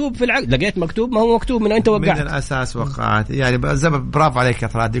لقيت مكتوب في العقد، لقيت مكتوب ما هو مكتوب من أنت وقعت من الأساس وقعت. يعني برافو عليك يا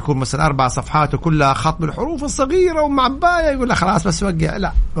فراد، يكون مثلا 4 صفحات وكلها خط بالحروف الصغيرة ومعباية، يقول لك خلاص بس وقع.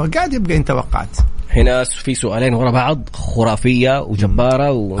 لا، وقعت يبقى أنت وقعت. هنا في سؤالين ورا بعض خرافية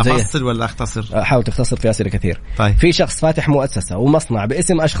وجبارة وزي. أفصل ولا أختصر؟ حاول تختصر في أسئلة كثير. طيب. في شخص فاتح مؤسسة ومصنع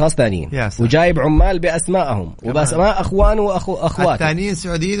باسم أشخاص ثانيين وجايب عمال بأسمائهم وبأسماء أخوانه وأخواته. الثانيين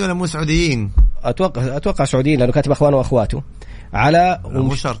سعوديين ولا مو سعوديين؟ أتوقع سعوديين لأنه كاتب أخوانه وأخواته على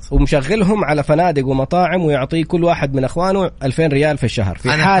ومشغلهم على فنادق ومطاعم، ويعطيه كل واحد من أخوانه 2000 ريال في الشهر.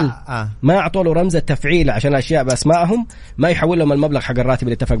 في حال ما أعطوا له رمز التفعيل عشان أشياء بأسمائهم ما يحول لهم المبلغ حق الراتب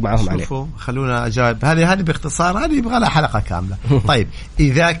اللي اتفق معهم عليه. خلونا أجاوب هذه باختصار، هذه يبغى لها حلقة كاملة. طيب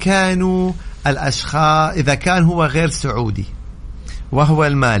إذا كانوا الأشخاص، إذا كان هو غير سعودي وهو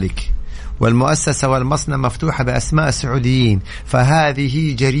المالك والمؤسسة والمصنع مفتوحة بأسماء سعوديين،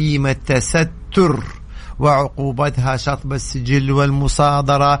 فهذه جريمة تستر وعقوبتها شطب السجل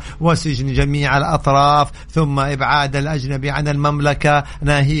والمصادرة وسجن جميع الأطراف، ثم إبعاد الأجنبي عن المملكة،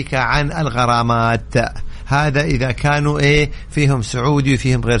 ناهيك عن الغرامات. هذا إذا كانوا فيهم سعودي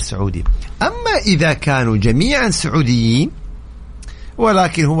وفيهم غير سعودي. أما إذا كانوا جميعا سعوديين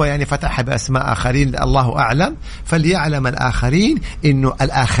ولكن هو يعني فتح بأسماء آخرين الله أعلم، فليعلم الآخرين إنه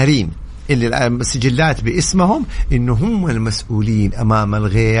الآخرين اللي السجلات باسمهم إنه هم المسؤولين أمام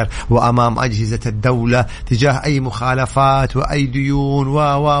الغير وأمام أجهزة الدولة تجاه أي مخالفات وأي ديون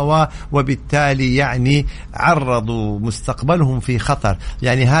وبالتالي يعني عرضوا مستقبلهم في خطر.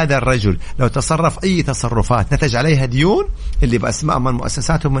 يعني هذا الرجل لو تصرف أي تصرفات نتج عليها ديون، اللي بأسمائهم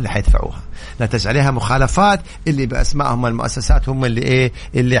المؤسسات هم اللي حيدفعوها. نتج عليها مخالفات، اللي بأسمائهم المؤسسات هم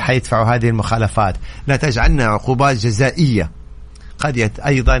اللي حيدفعوا هذه المخالفات. نتج عنها عقوبات جزائية قد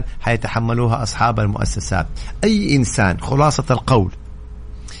أيضا حيتحملوها أصحاب المؤسسات. أي إنسان خلاصة القول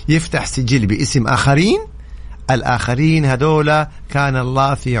يفتح سجل باسم آخرين، الآخرين هذولا كان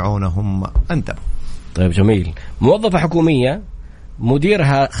الله في عونهم. أنت طيب جميل. موظفة حكومية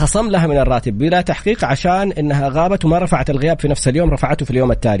مديرها خصم لها من الراتب بلا تحقيق عشان انها غابت وما رفعت الغياب في نفس اليوم، رفعته في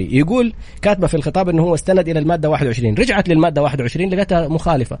اليوم التالي. يقول كاتبه في الخطاب انه هو استند الى الماده 21، رجعت للماده 21 لقيتها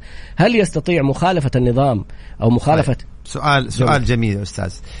مخالفه. هل يستطيع مخالفه النظام او مخالفه؟ سؤال جميل يا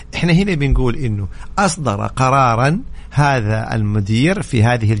أستاذ. إحنا هنا بنقول إنه أصدر قراراً هذا المدير في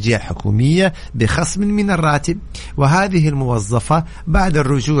هذه الجهة الحكومية بخصم من الراتب، وهذه الموظفة بعد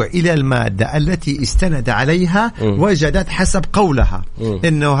الرجوع إلى المادة التي استند عليها وجدت حسب قولها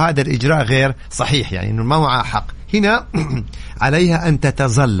إنه هذا الإجراء غير صحيح، يعني إنه ما معه حق. هنا عليها أن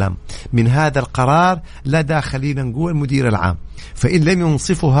تتظلم من هذا القرار لدى خلينا نقول المدير العام، فإن لم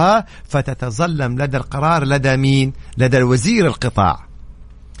ينصفها فتتظلم لدى القرار لدى مين؟ لدى الوزير القطاع.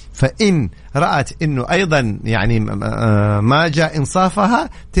 فإن رأت إنه أيضا يعني ما جاء إنصافها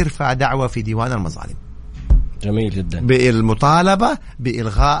ترفع دعوة في ديوان المظالم. جميل جدا. بالمطالبة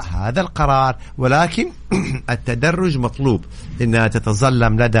بإلغاء هذا القرار، ولكن التدرج مطلوب، إنها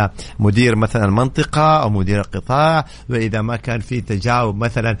تتظلم لدى مدير مثلا المنطقة أو مدير القطاع، وإذا ما كان في تجاوب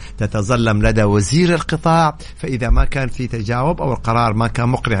مثلا تتظلم لدى وزير القطاع، فإذا ما كان في تجاوب أو القرار ما كان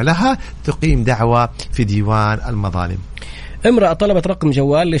مقنع لها تقيم دعوة في ديوان المظالم. امرأة طلبت رقم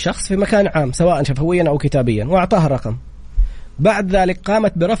جوال لشخص في مكان عام سواء شفويا أو كتابيا وأعطاها رقم، بعد ذلك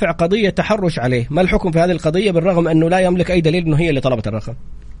قامت برفع قضية تحرش عليه. ما الحكم في هذه القضية بالرغم أنه لا يملك أي دليل أنه هي اللي طلبت الرقم؟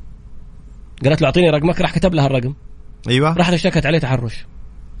 قالت له أعطيني رقمك، راح كتب لها الرقم، أيوة، راح اشتكت عليه تحرش.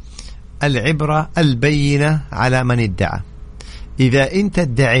 العبرة البينة على من ادعى. إذا أنت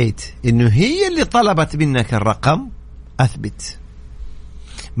ادعيت أنه هي اللي طلبت منك الرقم أثبت.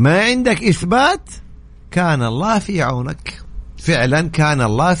 ما عندك إثبات كان الله في عونك، فعلا كان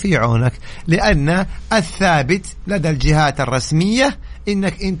الله في عونك، لأن الثابت لدى الجهات الرسمية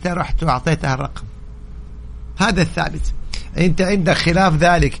إنك أنت رحت وأعطيتها الرقم، هذا الثابت. أنت عندك خلاف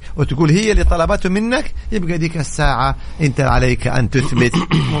ذلك وتقول هي اللي طلبته منك، يبقى ديك الساعة أنت عليك أن تثبت،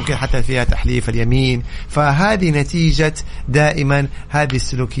 ممكن حتى فيها تحليف اليمين. فهذه نتيجة دائما هذه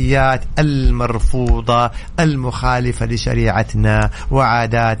السلوكيات المرفوضة المخالفة لشريعتنا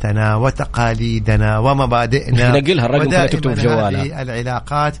وعاداتنا وتقاليدنا ومبادئنا. نقلها الرقم كله تكتب في جوالها. هذه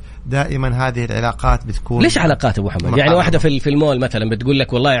العلاقات دائما هذه العلاقات بتكون ليش علاقات أبو محمد؟ يعني واحدة في المول مثلا بتقول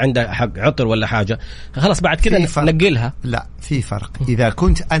لك والله عندها حق عطر ولا حاجة، خلاص بعد كده نقلها. لا، في فرق. إذا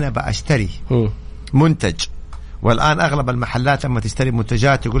كنت أنا بأشتري منتج، والآن أغلب المحلات لما تشتري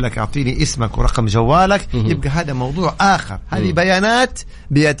منتجات يقول لك أعطيني اسمك ورقم جوالك، يبقى هذا موضوع آخر، هذه بيانات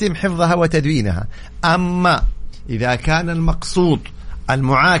بيتم حفظها وتدوينها. أما إذا كان المقصود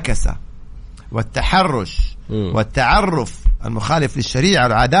المعاكسة والتحرش والتعرف المخالف للشريعة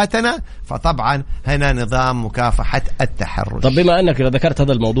وعاداتنا، فطبعا هنا نظام مكافحة التحرش. طب بما أنك ذكرت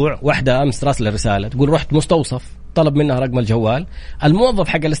هذا الموضوع، واحدة أمس راسل رسالة تقول رحت مستوصف طلب منها رقم الجوال، الموظف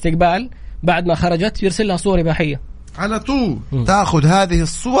حق الاستقبال بعد ما خرجت يرسل لها صور إباحية على طول. تأخذ هذه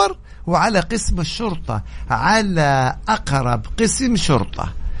الصور وعلى قسم الشرطة، على أقرب قسم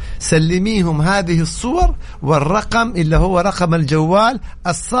شرطة، سلميهم هذه الصور والرقم اللي هو رقم الجوال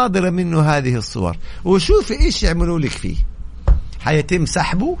الصادر منه هذه الصور، وشوف إيش يعملوا لك فيه. حيتم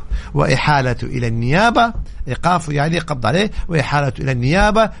سحبه وإحالته إلى النيابة، إيقافه يعني قبض عليه وإحالته إلى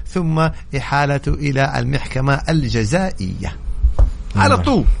النيابة، ثم إحالته إلى المحكمة الجزائية على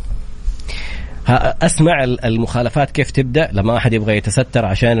طول. أسمع المخالفات كيف تبدأ لما أحد يبغى يتستر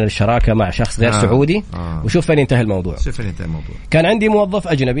عشان الشراكة مع شخص غير سعودي. وشوف فين انتهى الموضوع. كان عندي موظف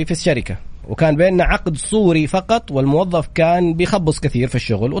أجنبي في الشركة، وكان بيننا عقد صوري فقط، والموظف كان بيخبص كثير في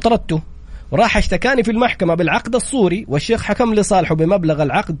الشغل وطردته، وراح اشتكاني في المحكمة بالعقد الصوري، والشيخ حكم لصالحه بمبلغ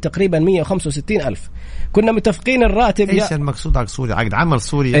العقد تقريبا 165,000. كنا متفقين الراتب. ايش المقصود عقد صوري؟ عقد عمل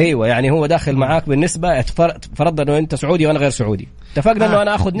صوري. ايوه، يعني هو داخل معاك بالنسبة، فرضنا انه انت سعودي وانا غير سعودي، اتفقنا انه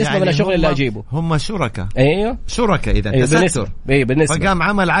انا اخذ نسبة يعني من الشغل اللي اجيبه. هم شركاء. ايوه شركاء اذا بالنسبة. ايوه بالنسبة. فقام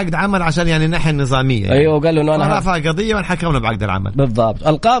عمل عقد عمل عشان يعني الناحية النظامية يعني. ايوه، وقال له انه انا رفع قضية وانحكمنا بعقد العمل. بالضبط.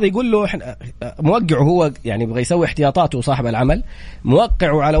 القاضي يقول له موقعه هو يعني بغى يسوي احتياطاته صاحب العمل،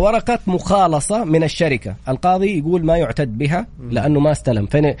 موقعه على ورقة مخالصة من الشركة. القاضي يقول ما يعتد بها لانه ما استلم.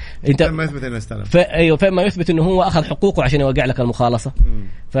 فين انت ما يثبت انه استلم؟ ايوه، فين ما يثبت انه هو اخذ حقوقه عشان يوقع لك المخالصة.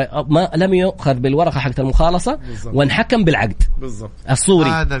 فما لم يؤخذ بالورقة حقت المخالصة وانحكم بالعقد بالضبط الصوري.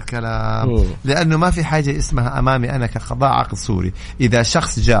 هذا الكلام لأنه ما في حاجة اسمها أمامي أنا كقضاء عقد صوري. إذا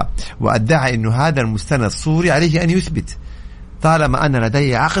شخص جاء وادعى إنه هذا المستند صوري عليه أن يثبت، طالما أن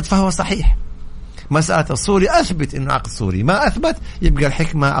لدي عقد فهو صحيح. مسألة الصوري أثبت إنه عقد صوري، ما أثبت يبقى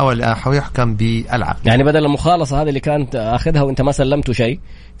الحكمة أو الأحوال يحكم بالعقد. يعني بدل المخالصة هذه اللي كانت أخذها وأنت ما سلمته شيء،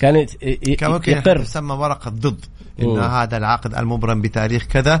 كانت يقر. تسمى ورقة ضد، إن هذا العقد المبرم بتاريخ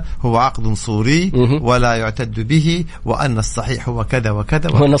كذا هو عقد صوري ولا يعتد به، وأن الصحيح هو كذا وكذا،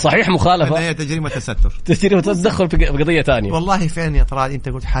 وأن صحيح مخالفة، هي تجريمة تستر، تجريمة تدخل في قضية ثانية. والله فعلا يا طراد أنت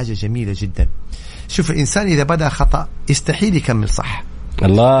قلت حاجة جميلة جدا. شوف الإنسان إذا بدأ خطأ يستحيل يكمل صح،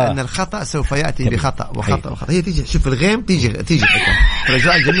 الله، لأن الخطأ سوف يأتي بخطأ وخطأ وخطأ. هي تيجي، شوف الغيم تيجي حكم،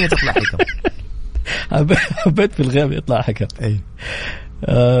 الرجاء الجميلة تطلع حكم. حبيت في الغيم يطلع حكم. أي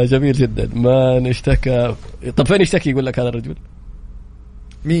جميل جدا. ما نشتكى. طب فين يشتكي يقول لك هذا الرجل؟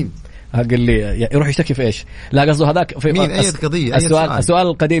 مين؟ قال لي يروح يشتكي في ايش؟ لا قصده هذاك في مين؟ أي قضية؟ السؤال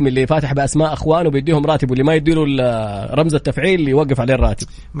القديم اللي فاتح بأسماء اخوانه بيديهم راتب، واللي ما يديله رمز التفعيل اللي يوقف عليه الراتب.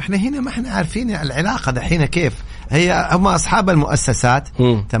 ما احنا هنا ما احنا عارفين العلاقة دحين كيف. هي هم أصحاب المؤسسات.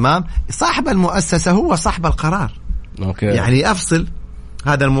 تمام. صاحب المؤسسة هو صاحب القرار. أوكي. يعني أفصل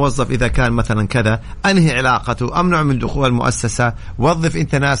هذا الموظف إذا كان مثلا كذا، أنهي علاقته، أمنع من دخول المؤسسة، وظف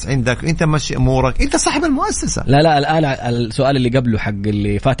أنت ناس عندك، أنت مشي أمورك، أنت صاحب المؤسسة. لا الآن السؤال اللي قبله حق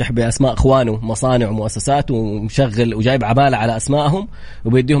اللي فاتح بأسماء إخوانه مصانع ومؤسسات ومشغل وجايب عبالة على أسمائهم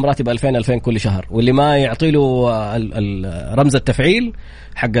وبيديهم راتب 2000 كل شهر، واللي ما يعطيله رمز التفعيل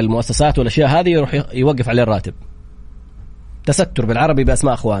حق المؤسسات والأشياء هذه يروح يوقف عليه الراتب. تستر بالعربي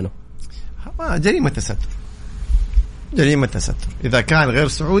بأسماء إخوانه. جريمة تستر. جريمة تستر. إذا كان غير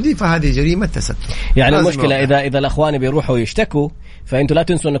سعودي فهذه جريمة تستر. يعني المشكلة إذا الأخوان بيروحوا يشتكوا، فأنتوا لا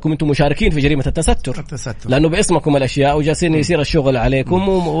تنسوا أنكم أنتم مشاركين في جريمة التستر. لأنه باسمكم الأشياء وجالسين يصير الشغل عليكم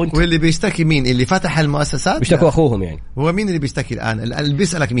واللي بيشتكي مين؟ اللي فتح المؤسسات بيشتكوا أخوهم. يعني هو مين اللي بيشتكي الآن؟ اللي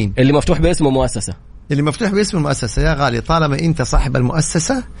بيسألك مين؟ اللي مفتوح باسمه مؤسسة. اللي مفتوح باسم المؤسسة يا غالي، طالما أنت صاحب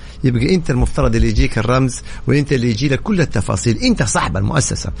المؤسسة يبقى أنت المفترض اللي يجيك الرمز، وأنت اللي يجي لك كل التفاصيل. أنت صاحب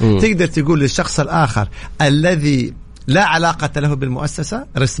المؤسسة. تقدر تقول للشخص الآخر الذي لا علاقة له بالمؤسسة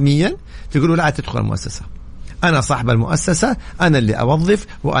رسميا، تقول له لا تدخل المؤسسة، أنا صاحب المؤسسة، أنا اللي أوظف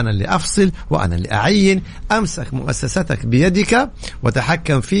وأنا اللي أفصل وأنا اللي أعين. أمسك مؤسستك بيدك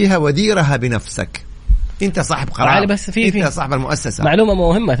وتحكم فيها وديرها بنفسك. أنت صاحب قرار، بس أنت صاحب المؤسسة. معلومة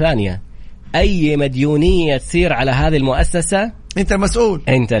مهمة ثانية، أي مديونية تصير على هذه المؤسسة أنت المسؤول.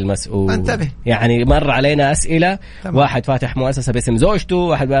 أنت المسؤول. انتبه. يعني مر علينا أسئلة، تمام. واحد فاتح مؤسسة باسم زوجته،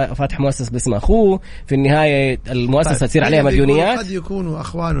 واحد فاتح مؤسسة باسم أخوه، في النهاية المؤسسة تصير عليها مديونيات. قد يكونوا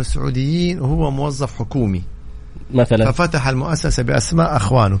أخوانه سعوديين وهو موظف حكومي مثلا، ففتح المؤسسة بأسماء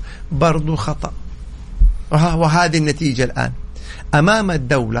أخوانه، برضو خطأ. وهذه النتيجة الآن أمام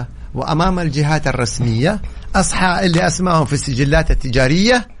الدولة وأمام الجهات الرسمية. أصحاب اللي أسمائهم في السجلات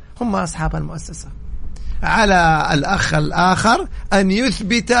التجارية هم أصحاب المؤسسة. على الأخ الآخر أن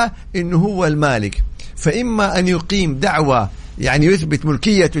يثبت أنه هو المالك، فإما أن يقيم دعوة يعني يثبت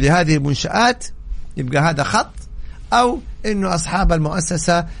ملكيته لهذه المنشآت، يبقى هذا خط، أو أنه أصحاب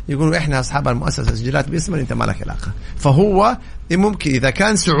المؤسسة يقولوا إحنا أصحاب المؤسسة سجلات باسمنا، أنت ما لك علاقة. فهو ممكن إذا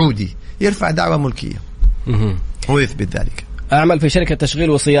كان سعودي يرفع دعوة ملكية، هو يثبت ذلك. أعمل في شركة تشغيل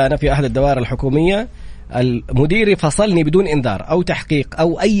وصيانة في أحد الدوائر الحكومية، المدير فصلني بدون إنذار أو تحقيق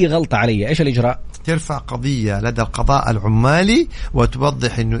أو أي غلطة علي، إيش الإجراء؟ ترفع قضية لدى القضاء العمالي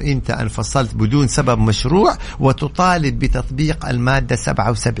وتوضح أنه أنت انفصلت بدون سبب مشروع، وتطالب بتطبيق المادة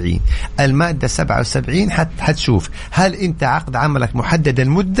 77. المادة 77 حتشوف هل أنت عقد عملك محدد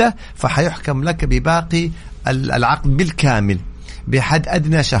المدة، فحيحكم لك بباقي العقد بالكامل بحد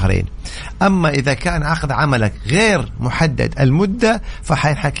أدنى 2 أما إذا كان عقد عملك غير محدد المدة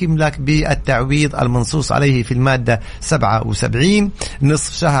فحينحكم لك بالتعويض المنصوص عليه في المادة 77،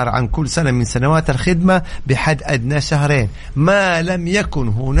 نصف شهر عن كل سنة من سنوات الخدمة بحد أدنى 2 ما لم يكن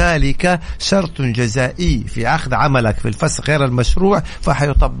هنالك شرط جزائي في عقد عملك في الفسخ غير المشروع،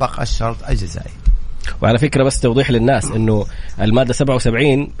 فحيطبق الشرط الجزائي. وعلى فكرة بس توضيح للناس أنه المادة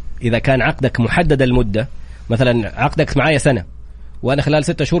 77 إذا كان عقدك محدد المدة، مثلا عقدك معايا سنة وأنا خلال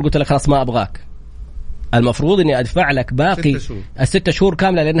 6 شهور قلت لك خلاص ما أبغاك، المفروض أني أدفع لك باقي 6 شهور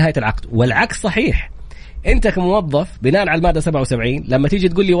كاملة لنهاية العقد. والعكس صحيح، أنت كموظف بناء على المادة 77 لما تيجي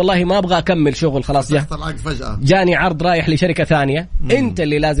تقول لي والله ما أبغى أكمل شغل، خلاص جاني عرض رايح لشركة ثانية، أنت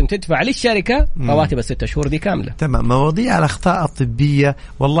اللي لازم تدفع للشركة رواتب 6 شهور دي كاملة. تمام. مواضيع الأخطاء الطبية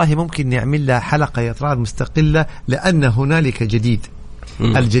والله ممكن نعمل لها حلقة يطراد مستقلة، لأن هنالك جديد.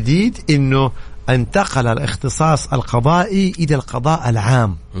 الجديد إنه انتقل الاختصاص القضائي إلى القضاء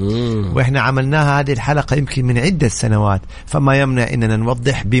العام، وإحنا عملناها هذه الحلقة يمكن من عدة سنوات، فما يمنع إننا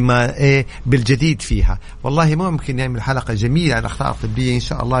نوضح بما بالجديد فيها. والله ممكن نعمل حلقة جميلة عن الأخطاء الطبية إن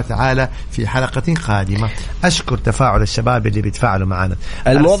شاء الله تعالى في حلقة قادمة. أشكر تفاعل الشباب اللي بيتفاعلوا معنا.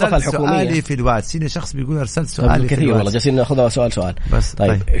 الموظفة الحكومية سؤالي في الواتس، هنا شخص بيقول أرسلت سؤالي في الواتس. والله جالسين ناخذها سؤال بس.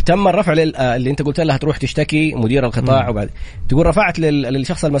 طيب تم الرفع اللي أنت قلت لها تروح تشتكي مدير القطاع، وبعد تقول رفعت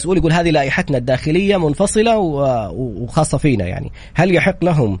للشخص المسؤول، يقول هذه لائحتنا الداخلية داخلية منفصلة وخاصة فينا، يعني هل يحق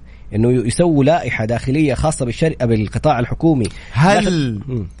لهم إنه يسووا لائحة داخلية خاصة بالقطاع الحكومي؟ هل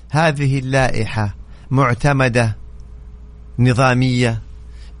هذه اللائحة معتمدة نظامية؟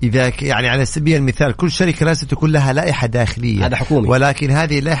 إذا يعني على سبيل المثال كل شركة لازم تكون لها لائحة داخلية، هذا حكومي، ولكن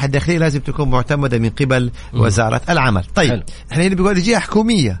هذه اللائحة الداخلية لازم تكون معتمدة من قبل وزارة العمل. طيب احنا هنا بيقول الجهة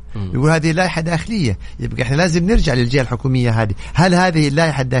حكومية، بيقول هذه اللائحة داخلية، يبقى احنا لازم نرجع للجهة الحكومية هذه. هل هذه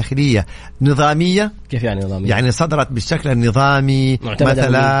اللائحة الداخلية نظامية؟ كيف يعني نظامية؟ يعني صدرت بالشكل النظامي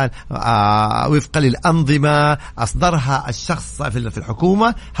مثلا وفقا للأنظمة أصدرها الشخص في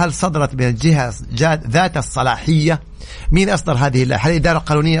الحكومة؟ هل صدرت من الجهة ذات الصلاحية؟ مين أصدر هذه اللائحة؟ هل الإدارة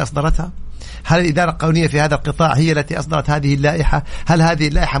القانونية أصدرتها؟ هل الإدارة القانونية في هذا القطاع هي التي أصدرت هذه اللائحة؟ هل هذه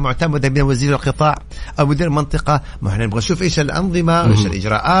اللائحة معتمدة من وزير القطاع أو مدير المنطقة؟ ما احنا نبغى نشوف إيش الأنظمة وإيش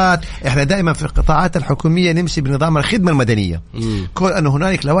الإجراءات. احنا دائما في القطاعات الحكومية نمشي بنظام الخدمة المدنية. كون أنه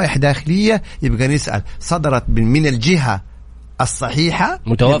هنالك لوائح داخلية يبقى نسأل صدرت من الجهة الصحيحة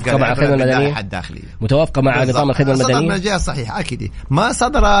متوافقة مع الخدمة المدنية الداخلية، متوافقة مع نظام الخدمة المدنية. صدرت من الجهة الصحيحة أكيد، ما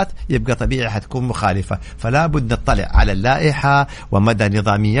صدرت يبقى طبيعي حتكون مخالفة. فلا بد نطلع على اللائحة ومدى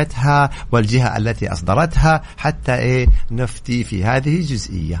نظاميتها والجهة التي أصدرتها حتى نفتي في هذه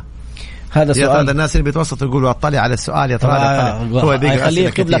الجزئية. هذا سؤال الناس اللي بيتوسطوا يقولوا اطلع على السؤال، يا ترى هو يخليه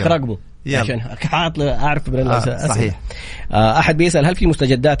يكتب لك رقمه عشان أعرف صحيح. أحد بيسأل هل في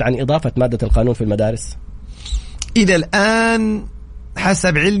مستجدات عن إضافة مادة القانون في المدارس؟ إلى الآن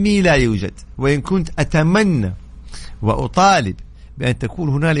حسب علمي لا يوجد، وإن كنت أتمنى وأطالب بأن تكون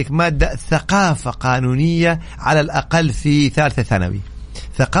هنالك مادة ثقافة قانونية على الأقل في ثالثة ثانوي،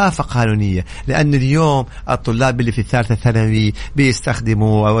 ثقافة قانونية. لأن اليوم الطلاب اللي في الثالثة ثانوي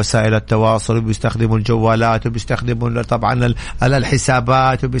بيستخدموا وسائل التواصل وبيستخدموا الجوالات وبيستخدموا طبعا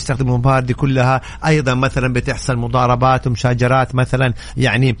الحسابات وبيستخدموا الموارد دي كلها. أيضا مثلا بتحصل مضاربات ومشاجرات مثلا،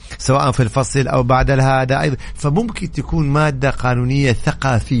 يعني سواء في الفصل أو بعد هذا أيضا. فممكن تكون مادة قانونية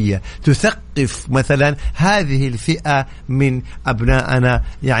ثقافية تثقف مثلا هذه الفئة من أبنائنا،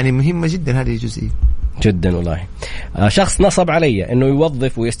 يعني مهمة جدا هذه الجزئية جدا والله. شخص نصب علي انه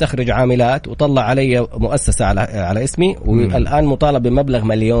يوظف ويستخرج عاملات وطلع علي مؤسسة على اسمي، والآن مطالب بمبلغ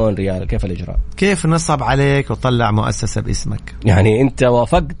 1,000,000 ريال. كيف الإجراء؟ كيف نصب عليك وطلع مؤسسة باسمك؟ يعني انت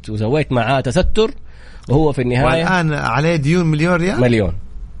وافقت وسويت معاه تستر وهو في النهاية والآن عليه ديون 1,000,000 ريال. 1,000,000.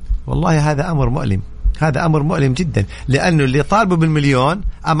 والله هذا أمر مؤلم، هذا أمر مؤلم جدا، لأنه اللي طالبه ب1,000,000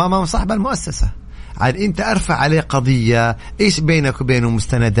 أمامهم صاحب المؤسسة. عاد انت ارفع عليه قضية، ايش بينك وبينه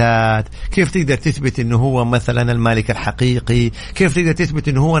مستندات؟ كيف تقدر تثبت انه هو مثلا المالك الحقيقي؟ كيف تقدر تثبت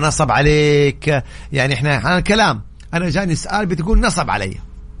انه هو نصب عليك؟ يعني احنا كلام انا جاني سؤال بتقول نصب علي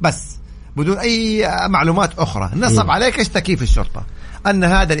بس بدون اي معلومات اخرى، نصب عليك اشتكي في الشرطة ان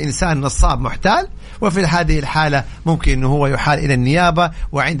هذا الانسان نصاب محتال، وفي هذه الحالة ممكن انه هو يحال الى النيابة،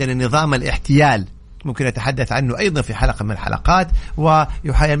 وعندنا نظام الاحتيال ممكن نتحدث عنه أيضا في حلقة من الحلقات،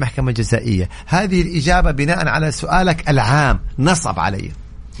 ويحيى المحكمة الجزائية. هذه الإجابة بناء على سؤالك العام، نصب علي.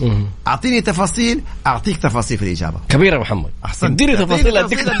 أعطيني تفاصيل أعطيك تفاصيل في الإجابة. كبيرة محمد، أحسن اديني تفاصيل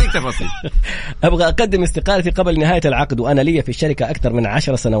أديك تفاصيل. أبغى أقدم استقالتي قبل نهاية العقد وأنا لي في الشركة أكثر من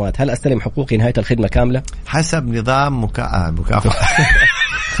 10 سنوات، هل أستلم حقوقي نهاية الخدمة كاملة؟ حسب نظام مكافأة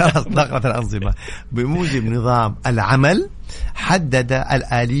خلاص ضغط الأنظمة بموجب نظام العمل حدد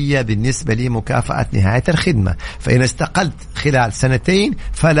الآلية بالنسبة لمكافأة نهاية الخدمة. فإن استقلت خلال 2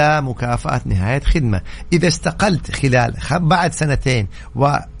 فلا مكافأة نهاية خدمة. إذا استقلت خلال بعد 2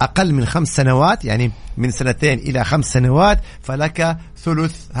 وأقل من 5 سنوات، يعني من 2 إلى 5 سنوات، فلك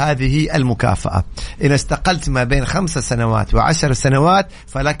ثلث هذه المكافأة. إن استقلت ما بين 5 سنوات و10 سنوات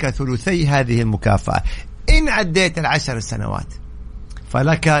فلك ثلثي هذه المكافأة. إن عديت 10 سنوات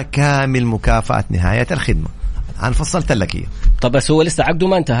فلك كامل مكافأة نهاية الخدمة. أنا فصلت لك إياه. طب بس هو لسه عقده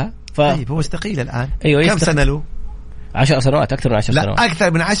ما انتهى. طيب هو استقيل الآن. أيوة كم سنة له؟ 10 سنوات، أكثر من 10 سنوات. لا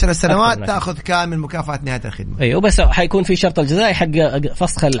أكثر من 10 سنوات تأخذ كامل مكافأة نهاية الخدمة. أيوة بس حيكون في شرط الجزائي حق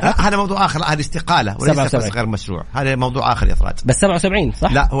فسخ هذا موضوع آخر، هذا استقالة وليس فسخ غير مشروع، هذا موضوع آخر يا طراد. بس 77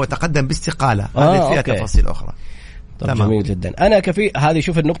 صح؟ لا هو تقدم باستقالة، هذه فيها تفاصيل أخرى. طب جميل جدا. أنا كفي هذه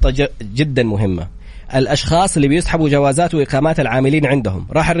شوف النقطة جدا مهمة. الأشخاص اللي بيسحبوا جوازات وإقامات العاملين عندهم،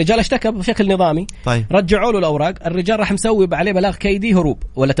 راح الرجال اشتكى بشكل نظامي. طيب. رجعوا له الأوراق، الرجال راح مسوي عليه بلاغ كيدي هروب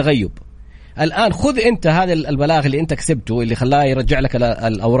ولا تغيب. الآن خذ أنت هذا البلاغ اللي أنت كسبته اللي خلاه يرجع لك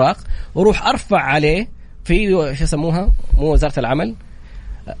الأوراق، وروح أرفع عليه في شو يسموها، مو وزارة العمل،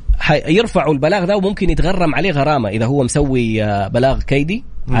 يرفعوا البلاغ ذا وممكن يتغرم عليه غرامة إذا هو مسوي بلاغ كيدي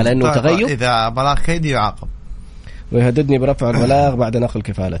على أنه تغيب. إذا بلاغ كيدي يعاقب. ويهددني برفع البلاغ بعد نقل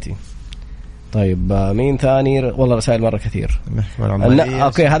كفالتي. طيب مين ثاني؟ والله رسائل مرة كثير.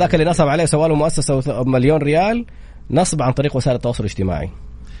 أوكي هذاك اللي نصب عليه سواله مؤسسة 1,000,000 ريال نصب عن طريق وسائل التواصل الاجتماعي.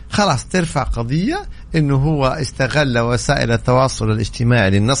 خلاص ترفع قضية إنه هو استغل وسائل التواصل الاجتماعي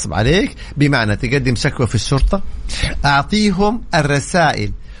للنصب عليك، بمعنى تقدم شكوى في الشرطة، أعطيهم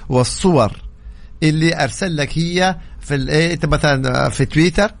الرسائل والصور اللي أرسل لك هي في مثلا في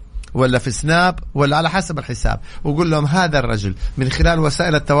تويتر ولا في سناب ولا على حسب الحساب، وقول لهم هذا الرجل من خلال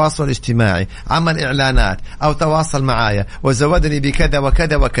وسائل التواصل الاجتماعي عمل إعلانات أو تواصل معايا وزودني بكذا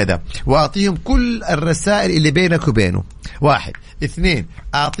وكذا وكذا، وأعطيهم كل الرسائل اللي بينك وبينه. 1. 2.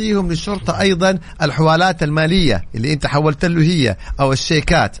 أعطيهم للشرطة أيضا الحوالات المالية اللي أنت حولت له هي أو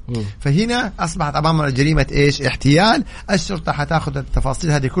الشيكات. فهنا أصبحت أمامنا جريمة إيش؟ احتيال. الشرطة حتاخذ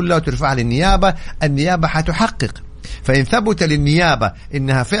التفاصيل هذه كلها وترفعها للنيابة، النيابة حتحقق، فإن ثبت للنيابة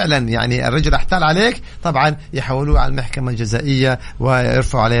إنها فعلا يعني الرجل احتال عليك، طبعا يحولوه على المحكمة الجزائية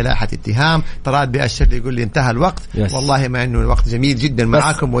ويرفعوا عليه لائحة اتهام. طراد بأشر لي يقول لي انتهى الوقت. والله ما إنه الوقت جميل جدا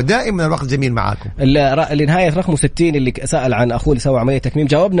معاكم، ودائما الوقت جميل معاكم. لنهاية رقم 60 اللي سأل عن أخوه اللي سوى عملية تكميم،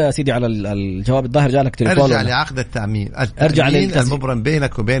 جاوبنا سيدي على الجواب الظاهر، جالك تليفون. ارجع لعقد التأمين المبرم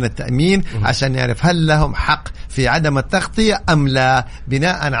بينك وبين التأمين عشان نعرف هل لهم حق في عدم التغطية أم لا.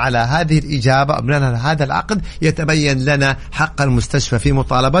 بناء على هذه الإجابة أو بناء على هذا العقد يتبين لنا حق المستشفى في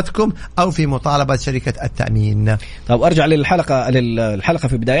مطالبتكم أو في مطالبة شركة التأمين. طب أرجع للحلقة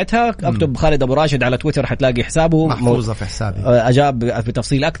في بدايتها، أكتب خالد أبو راشد على تويتر حتلاقي حسابه محفوظة في حسابي، أجاب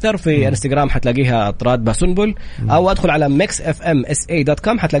بتفصيل أكثر. في انستغرام حتلاقيها طراد باسنبل، أو أدخل على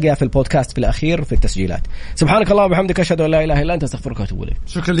mixfmsa.com حتلاقيها في البودكاست في الأخير في التسجيلات. سبحانك اللهم وبحمدك، أشهد أن لا إله إلا أنت، أستغفرك وأتوب إليك.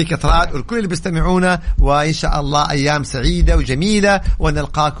 شكرا لك يا طراد والكل اللي بيستمعونا، وإن شاء الله أيام سعيدة وجميلة،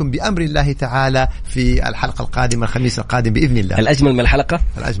 ونلقاكم بأمر الله تعالى في الحلقة القادمة الخميس القادم بإذن الله. الأجمل من الحلقة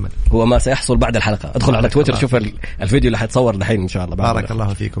الأجمل هو ما سيحصل بعد الحلقة. ادخل على تويتر شوف الفيديو اللي حيتصور دحين إن شاء الله. بارك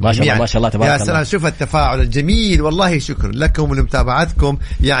الله فيكم. ما شاء الله ما شاء الله تبارك الله. يا سلام، شوف التفاعل الجميل، والله شكرا لكم ولمتابعتكم.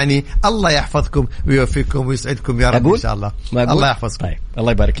 يعني الله يحفظكم ويوفقكم ويسعدكم يا رب إن شاء الله. الله يحفظكم. طيب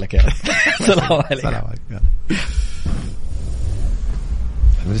الله يبارك لك يا رب. السلام عليكم. السلام عليكم.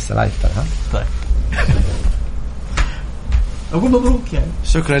 لسه لايف ها. طيب أقول مبروك يعني.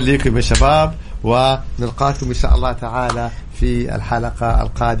 شكرا لكم يا شباب، ونلقاكم إن شاء الله تعالى في الحلقة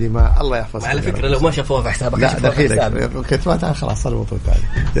القادمة. الله يحفظكم. على فكرة لو ما شافوها في حسابك، لا دخيلك كنت ما تعال خلاص الموضوع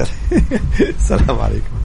تاني. السلام عليكم.